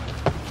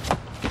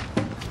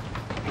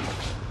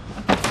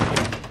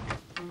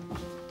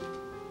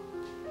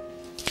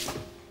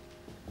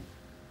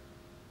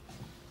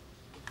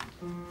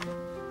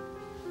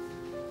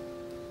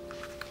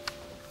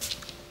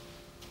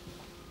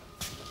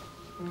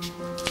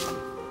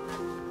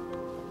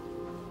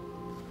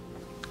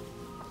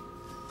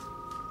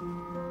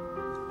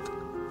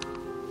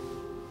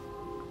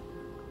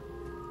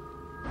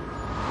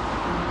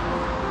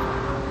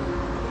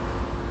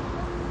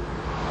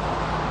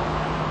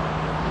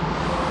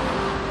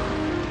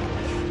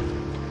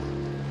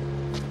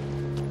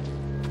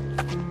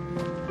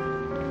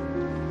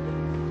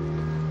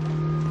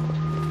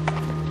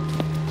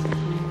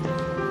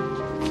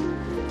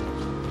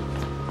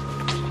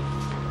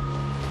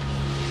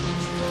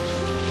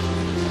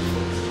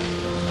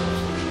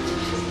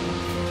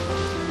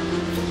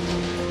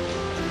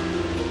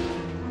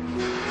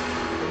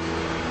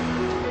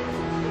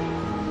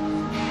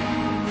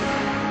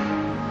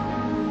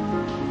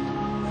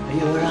 Are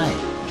you all right?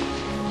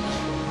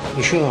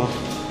 You sure?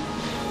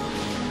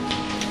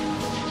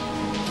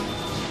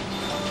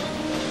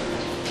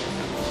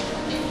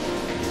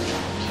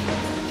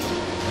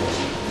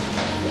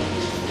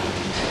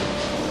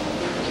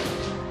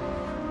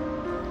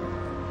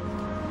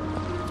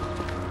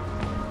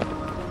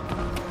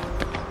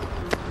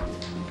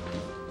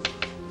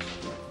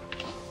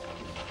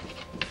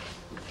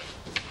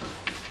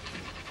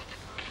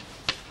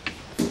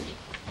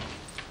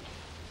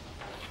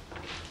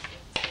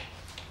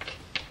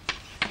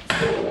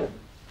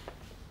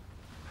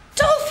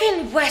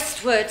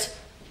 Westward.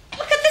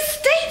 Look at the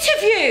state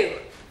of you.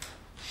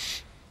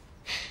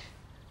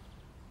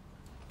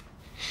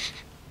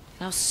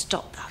 Now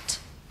stop that.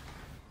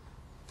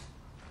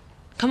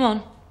 Come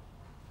on.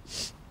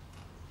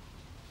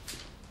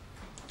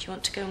 Do you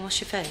want to go and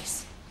wash your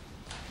face?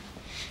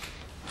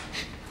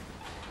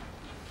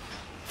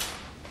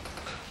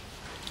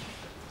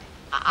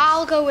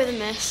 I'll go with her,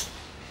 miss.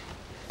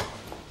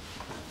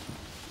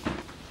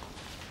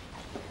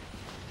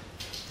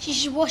 She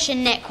should wash her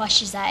neck while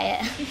she's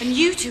at it. And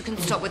you two can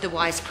stop with the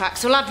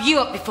wisecracks. I'll have you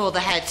up before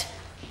the head.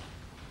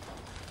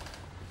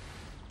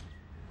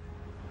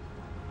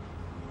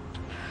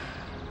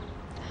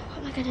 What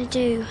am I going to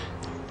do?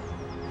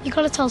 You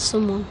got to tell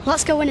someone.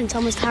 Let's go in and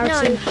tell Mr.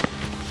 Harrison. No.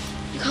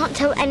 You can't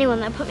tell anyone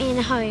that put me in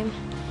a home.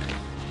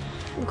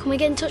 Well, can we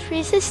get in touch with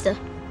your sister?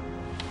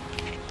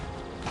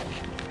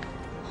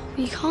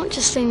 You can't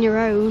just stay on your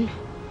own.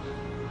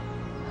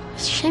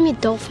 It's a shame your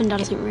dolphin dad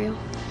isn't real.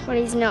 Well,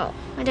 he's not.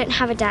 I don't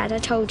have a dad, I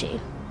told you.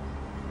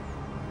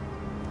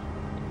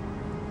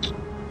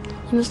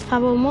 You must have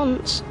had one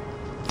once.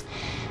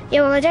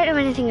 Yeah, well, I don't know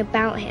anything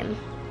about him.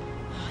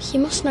 You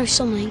must know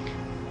something.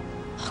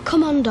 Oh,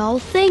 come on, doll,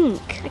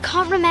 think. I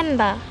can't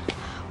remember.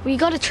 Well, you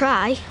got to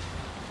try.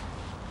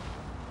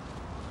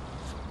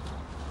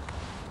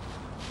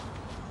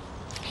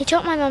 He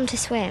taught my mum to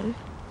swim.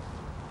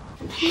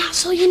 And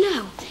that's all you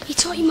know? He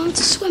taught your mum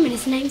to swim and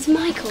his name's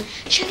Michael.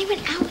 She only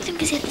went out with him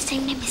because he had the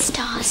same name as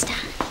Star's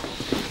dad.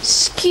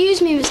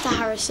 Excuse me, Mr.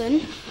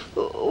 Harrison.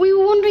 We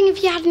were wondering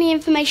if you had any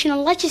information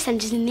on leisure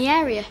centres in the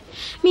area.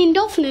 Me and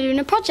Dolphin are doing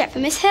a project for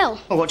Miss Hill.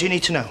 Well, what do you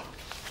need to know?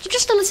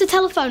 Just a list of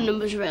telephone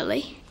numbers,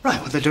 really.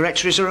 Right, well, the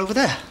directories are over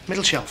there,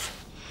 middle shelf.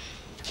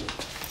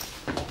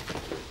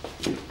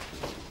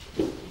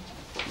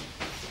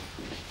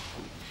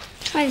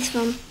 Try this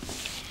one.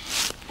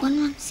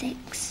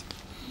 116.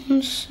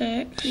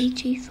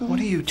 324. What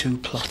are you two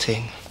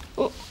plotting?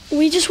 Well,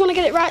 we just want to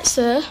get it right,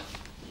 sir.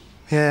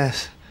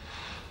 Yes.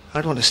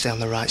 I'd want to stay on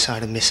the right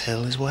side of Miss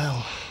Hill as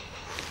well.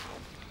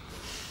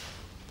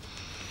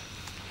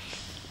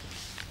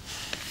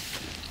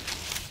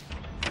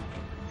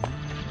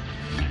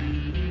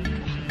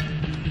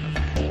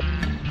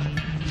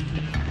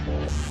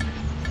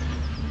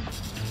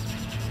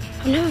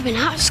 I've never been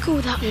out of school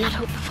without an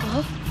adult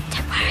before.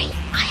 Don't worry,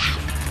 I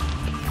have.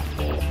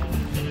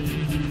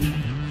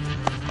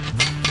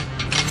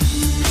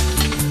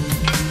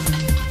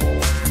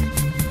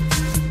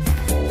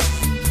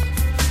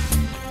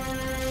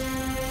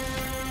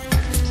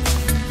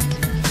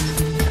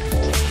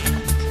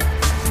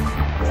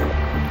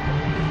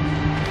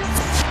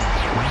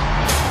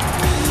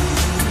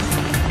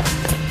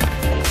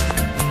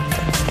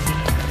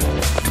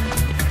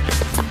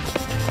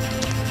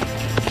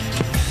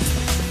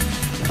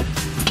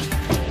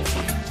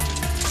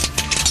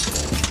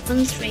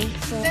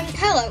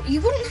 Hello,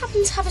 you wouldn't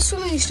happen to have a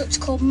swimming instructor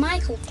called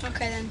Michael?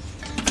 Okay, then.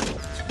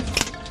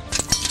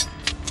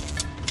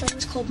 It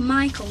was called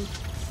Michael.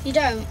 You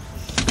don't?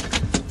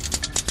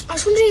 I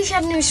was wondering if you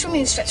had a new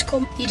swimming instructor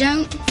called... You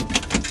don't?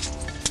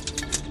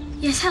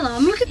 Yes, hello,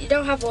 I'm looking... You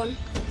don't have one?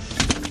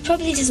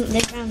 Probably doesn't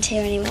live around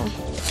here anymore.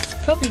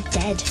 Probably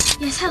dead.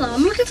 Yes, hello,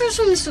 I'm looking for a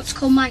swimming instructor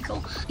called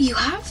Michael. You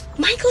have?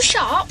 Michael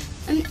Sharp?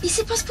 Is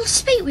it possible to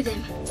speak with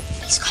him?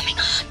 He's coming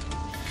on.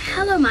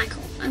 Hello,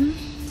 Michael.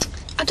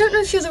 I don't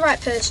know if you're the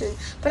right person,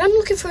 but I'm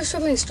looking for a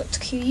swimming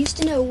instructor who used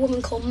to know a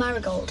woman called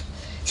Marigold.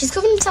 She's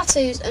covered in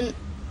tattoos and...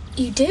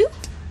 You do?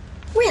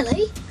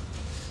 Really?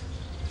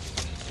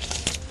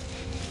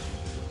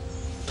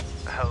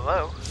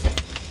 Hello?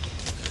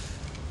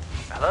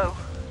 Hello?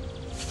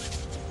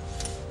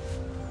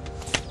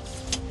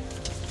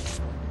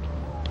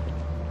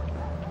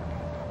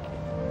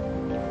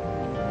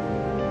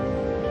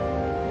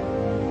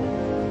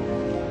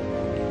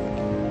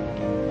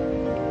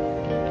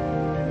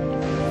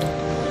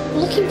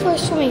 Looking for a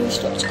swimming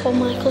instructor called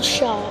Michael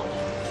Sharp.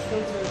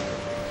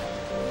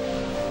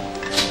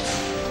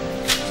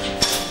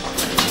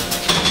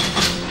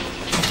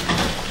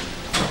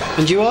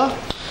 And you are?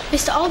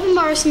 Mr. Alban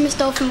Morris and Miss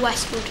Dolphin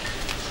Westwood.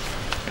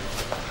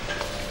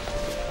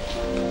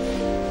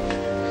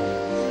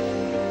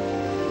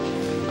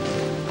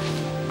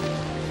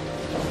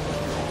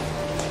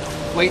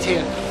 Wait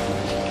here.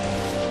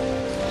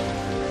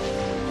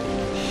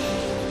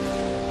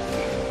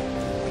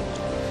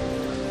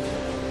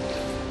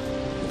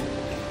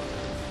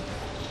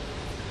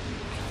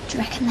 Do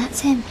you reckon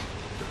that's him?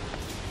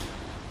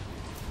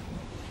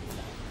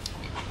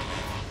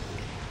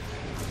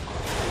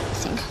 I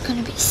think I'm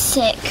gonna be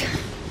sick.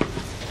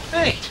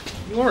 Hey,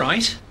 you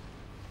alright?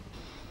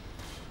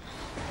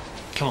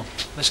 Come on,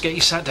 let's get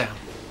you sat down.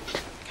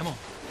 Come on.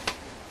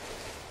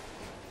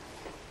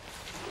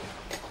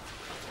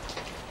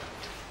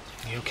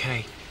 You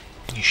okay?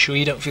 You sure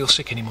you don't feel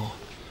sick anymore?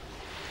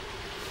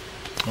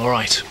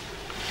 Alright.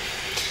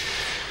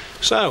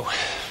 So,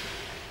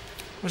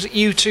 was it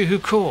you two who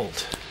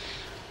called?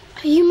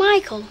 Are you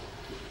Michael?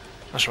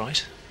 That's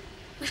right.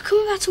 We've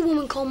come about a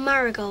woman called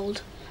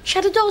Marigold. She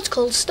had a daughter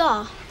called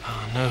Star.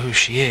 I know who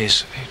she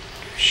is.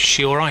 Is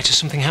she alright? Has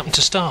something happened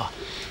to Star?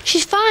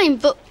 She's fine,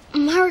 but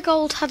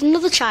Marigold had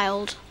another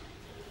child.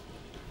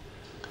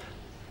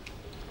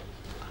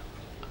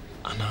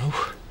 I know.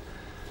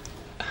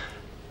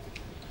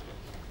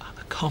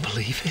 Can't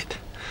believe it.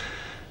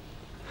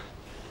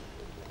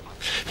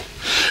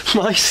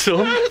 My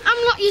son?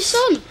 I'm not your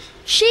son.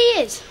 She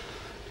is.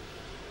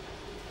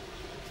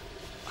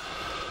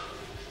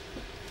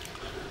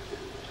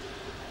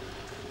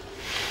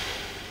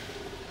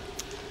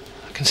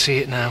 I can see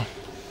it now.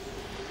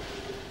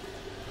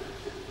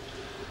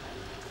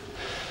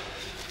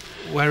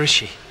 Where is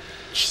she?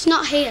 She's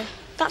not here.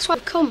 That's why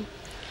I've come.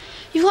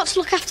 You've got to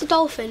look after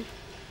Dolphin.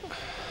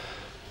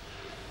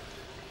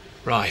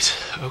 Right,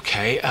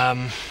 okay,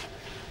 do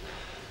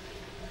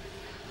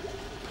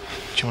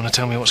you want to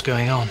tell me what's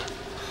going on?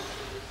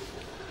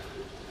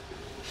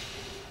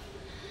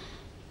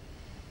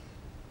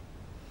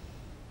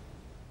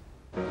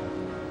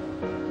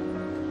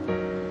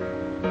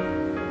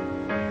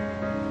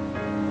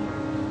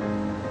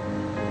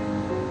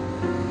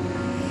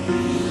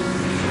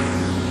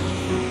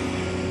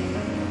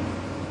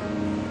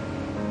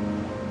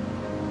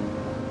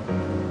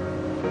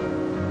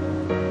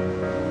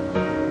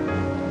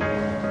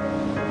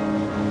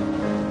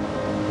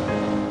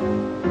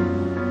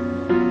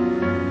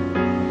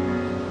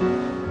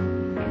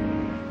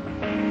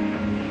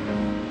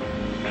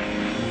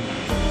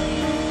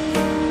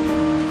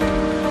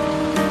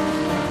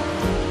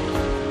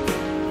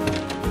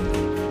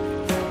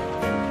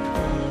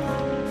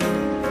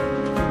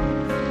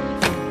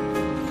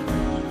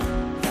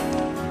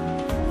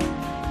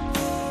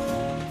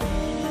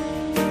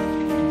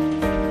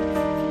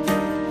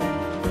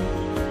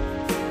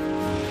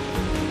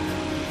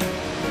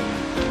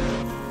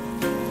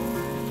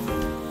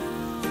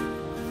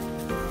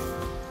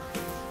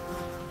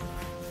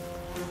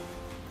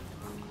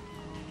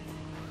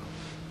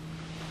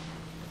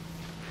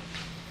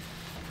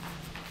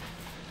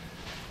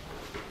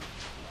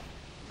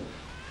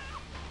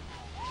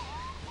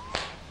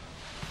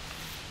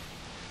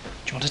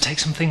 Do you want to take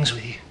some things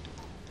with you?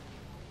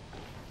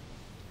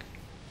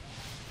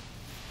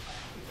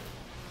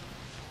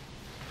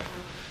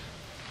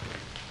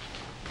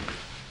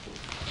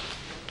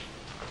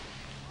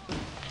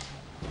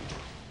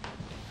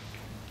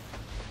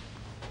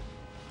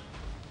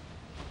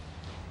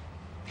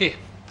 Here,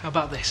 how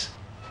about this?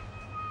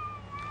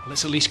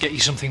 Let's at least get you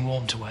something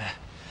warm to wear.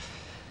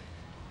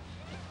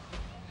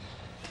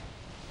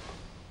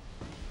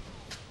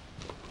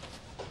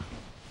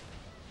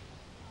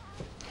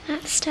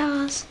 That's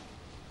stars.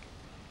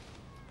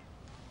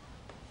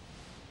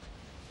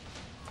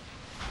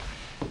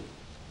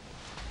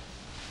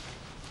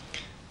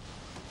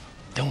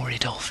 Don't worry,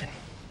 Dolphin.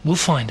 We'll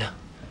find her.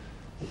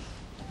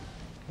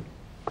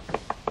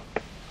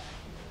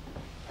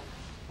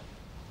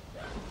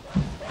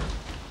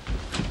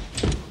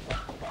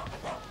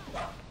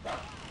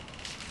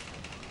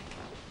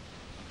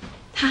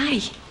 Hi,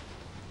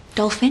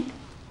 Dolphin.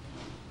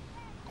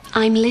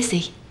 I'm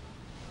Lizzie,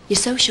 your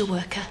social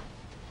worker.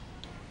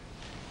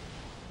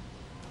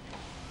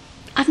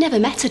 I've never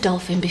met a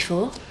dolphin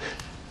before.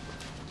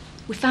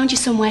 We found you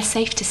somewhere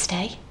safe to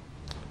stay.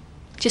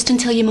 Just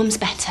until your mum's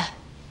better.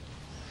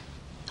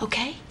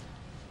 Okay?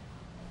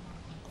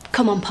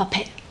 Come on,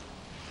 Poppet.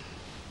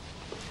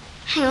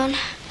 Hang on.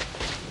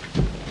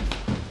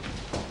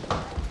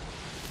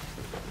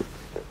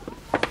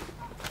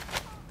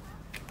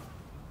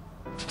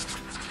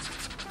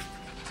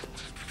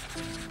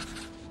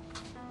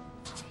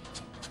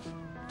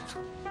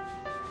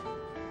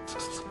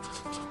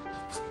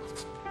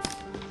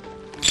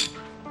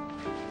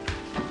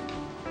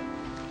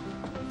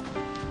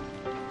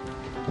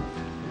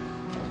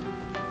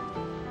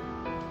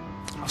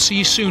 See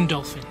you soon,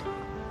 Dolphin.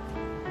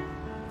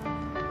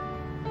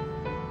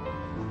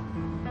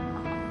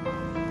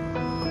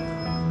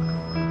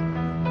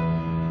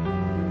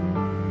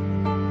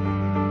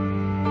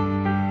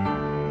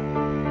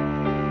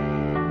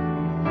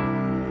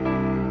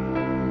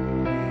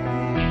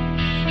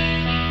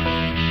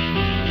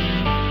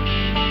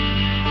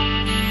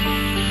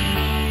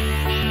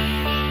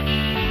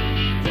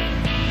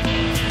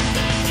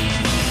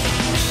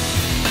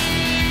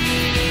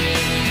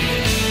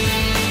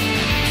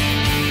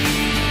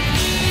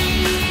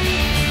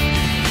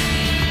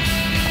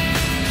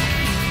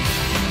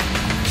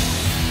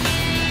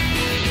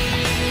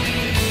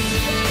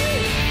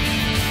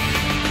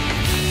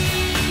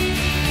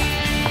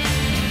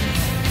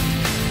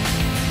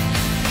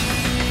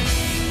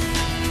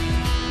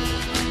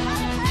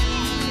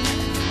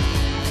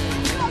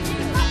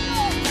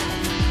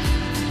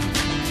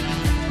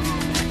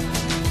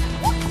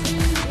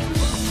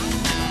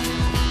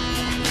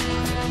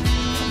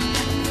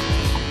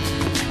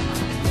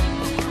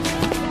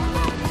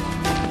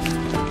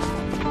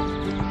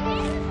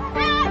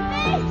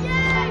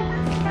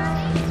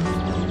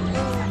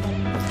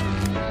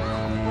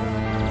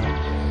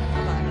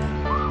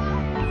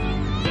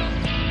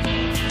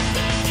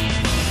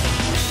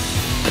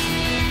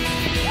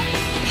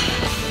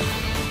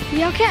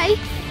 You okay?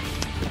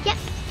 Yep.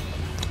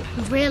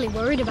 I'm really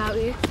worried about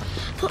you.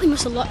 I thought they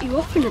must have locked you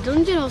up in a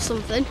dungeon or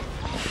something.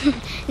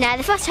 No,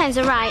 the first time's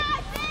all right.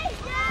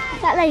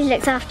 That lady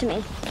looks after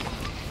me.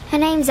 Her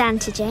name's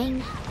Auntie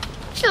Jane.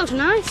 She looks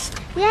nice.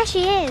 Yeah,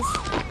 she is.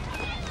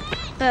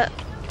 But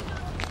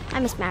I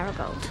miss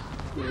Marigold.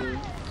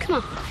 Come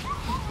on.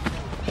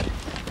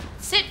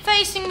 Sit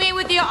facing me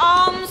with your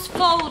arms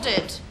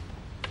folded.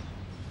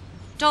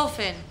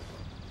 Dolphin,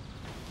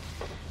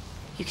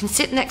 you can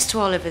sit next to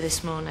Oliver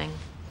this morning.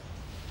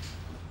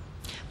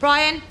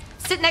 Brian,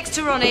 sit next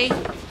to Ronnie. They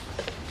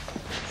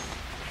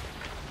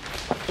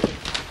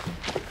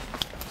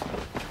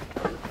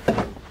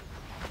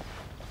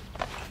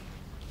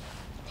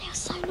are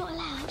so not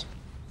allowed.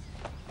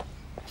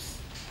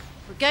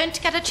 We're going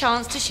to get a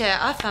chance to share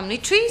our family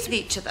trees with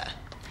each other.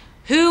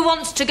 Who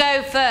wants to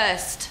go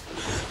first?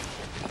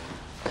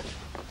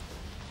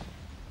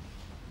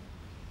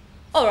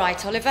 All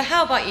right, Oliver,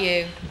 how about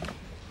you?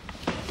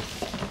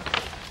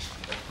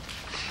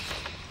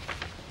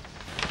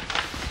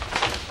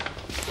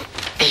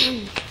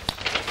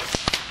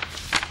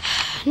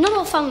 Not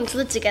all families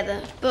live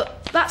together,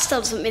 but that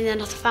still doesn't mean they're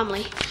not a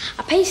family.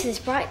 I painted this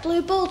bright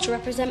blue ball to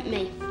represent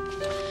me.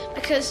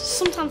 Because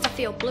sometimes I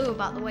feel blue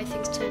about the way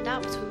things turned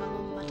out between my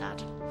mum and my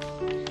dad.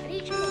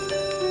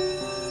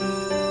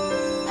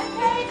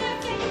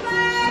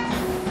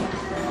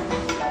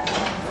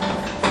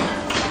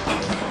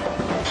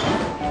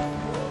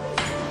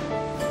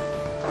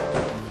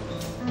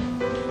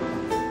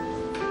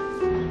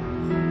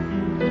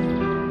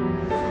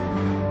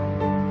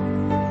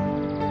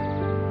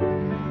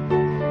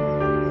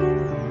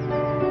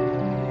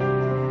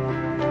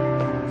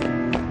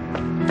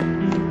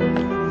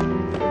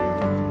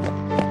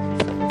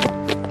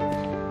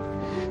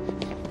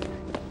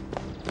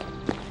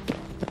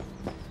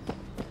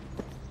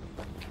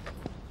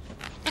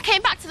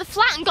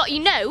 Got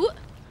your note.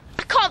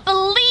 I can't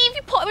believe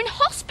you put her in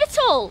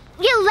hospital.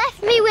 You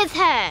left me with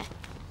her.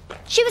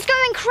 She was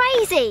going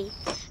crazy.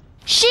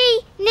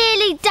 She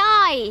nearly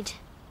died.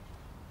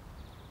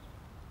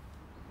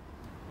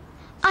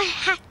 I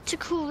had to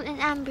call an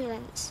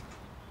ambulance.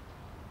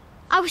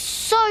 I was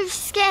so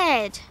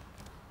scared.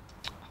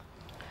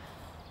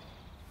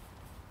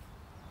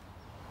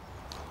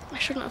 I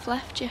shouldn't have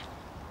left you.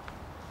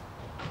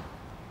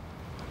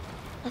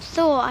 I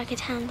thought I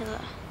could handle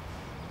her.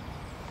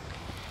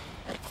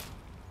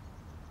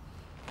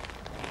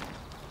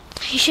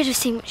 You should have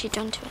seen what she'd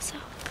done to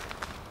herself.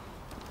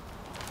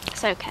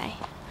 It's okay.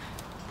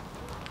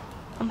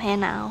 I'm here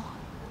now.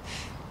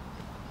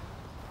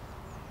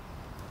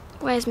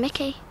 Where's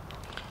Mickey?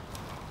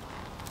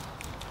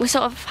 We're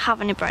sort of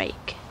having a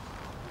break.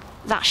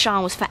 That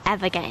Sean was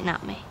forever getting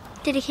at me.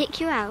 Did he kick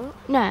you out?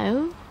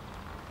 No.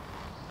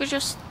 We're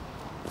just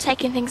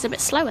taking things a bit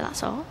slower,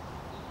 that's all.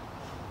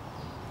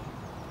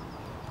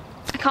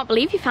 I can't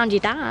believe you found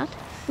your dad.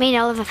 Me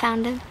and Oliver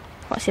found him.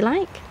 What's he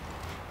like?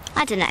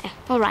 I don't know.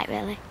 All right,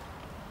 really.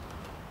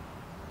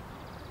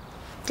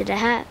 Did it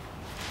hurt?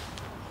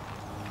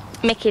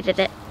 Mickey did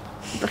it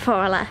before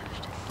I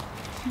left.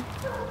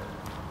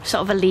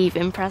 Sort of a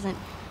leaving present.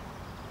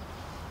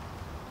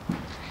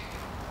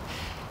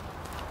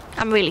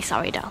 I'm really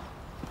sorry, doll.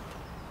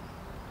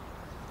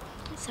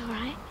 It's all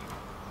right.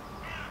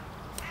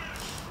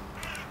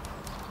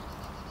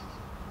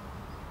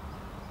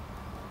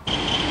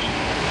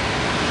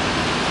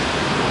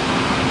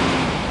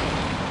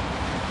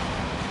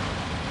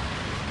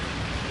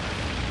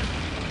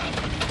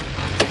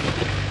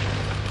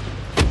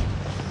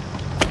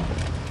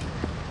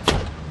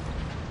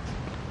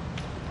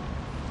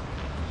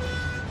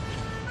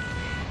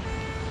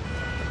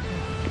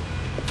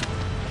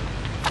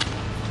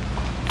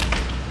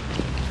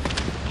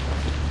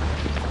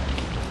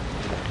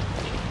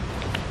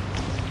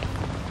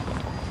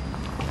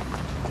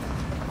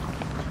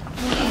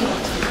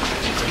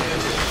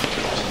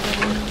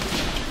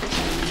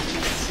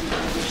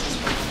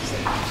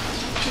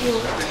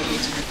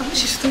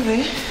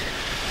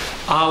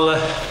 I'll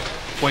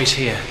wait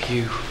here.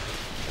 You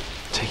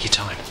take your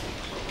time.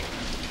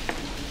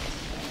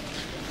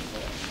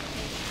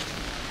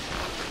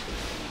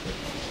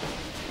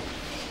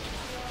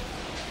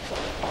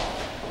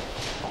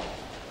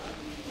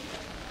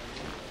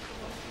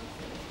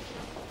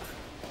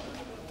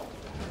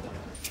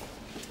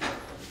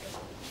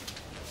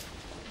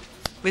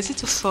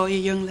 Visitor for you,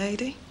 young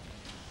lady.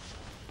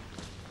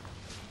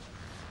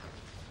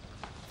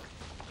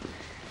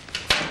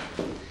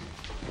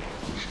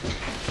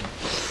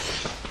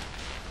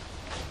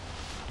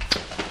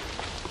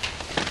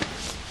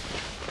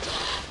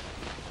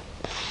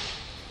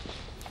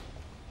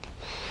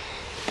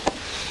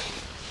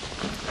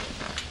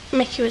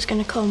 Mickey was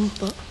going to come,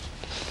 but...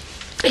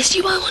 It's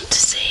you I want to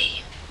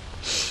see.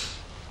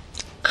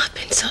 I've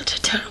been such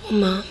a terrible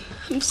mum.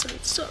 I'm so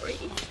sorry.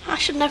 I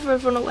should never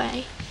have run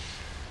away.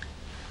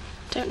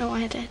 Don't know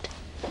why I did.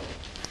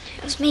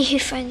 It was me who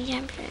phoned the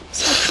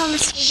ambulance. I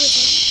promised you wouldn't.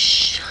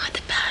 Shh, I'm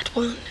the bad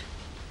one.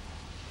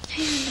 No,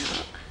 you're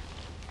not.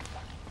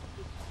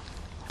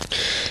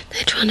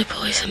 They're trying to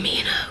poison me,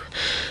 you know.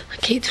 I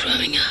keep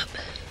throwing up.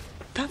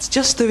 That's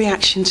just the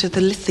reaction to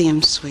the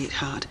lithium,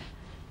 sweetheart.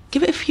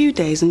 Give it a few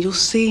days and you'll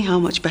see how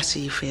much better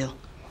you feel.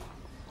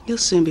 You'll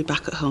soon be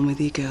back at home with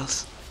your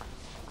girls.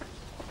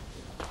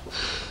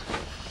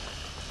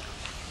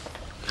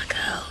 My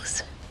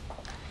girls.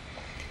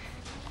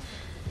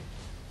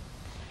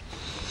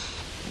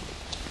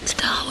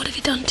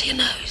 you done to your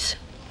nose?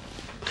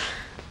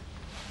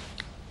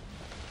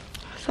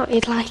 I thought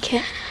you'd like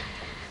it.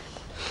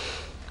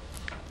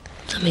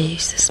 I'm a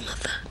useless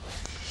mother.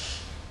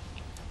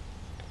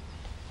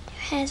 Your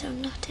hair's all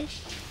knotted.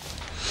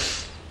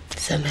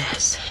 It's a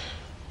mess.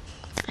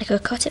 I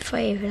could cut it for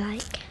you if you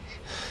like.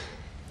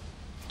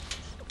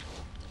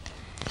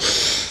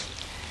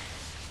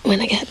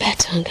 When I get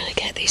better, I'm going to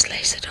get these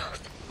lasered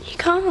off. You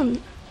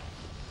can't.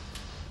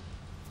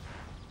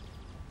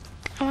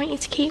 I want you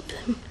to keep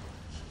them.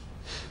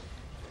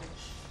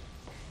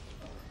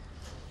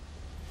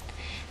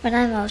 When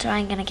I'm older,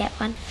 I'm going to get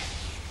one.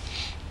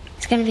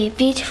 It's going to be a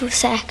beautiful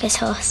circus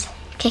horse,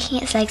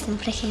 kicking its legs and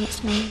flicking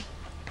its mane.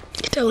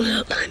 You don't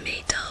look like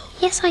me, doll.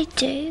 Yes, I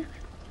do.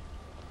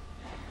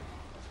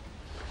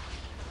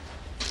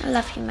 I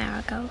love you,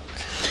 Marigold.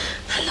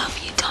 I love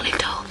you, Dolly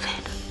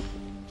Dolphin.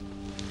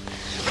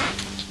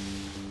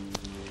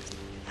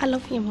 I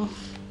love you, Mum.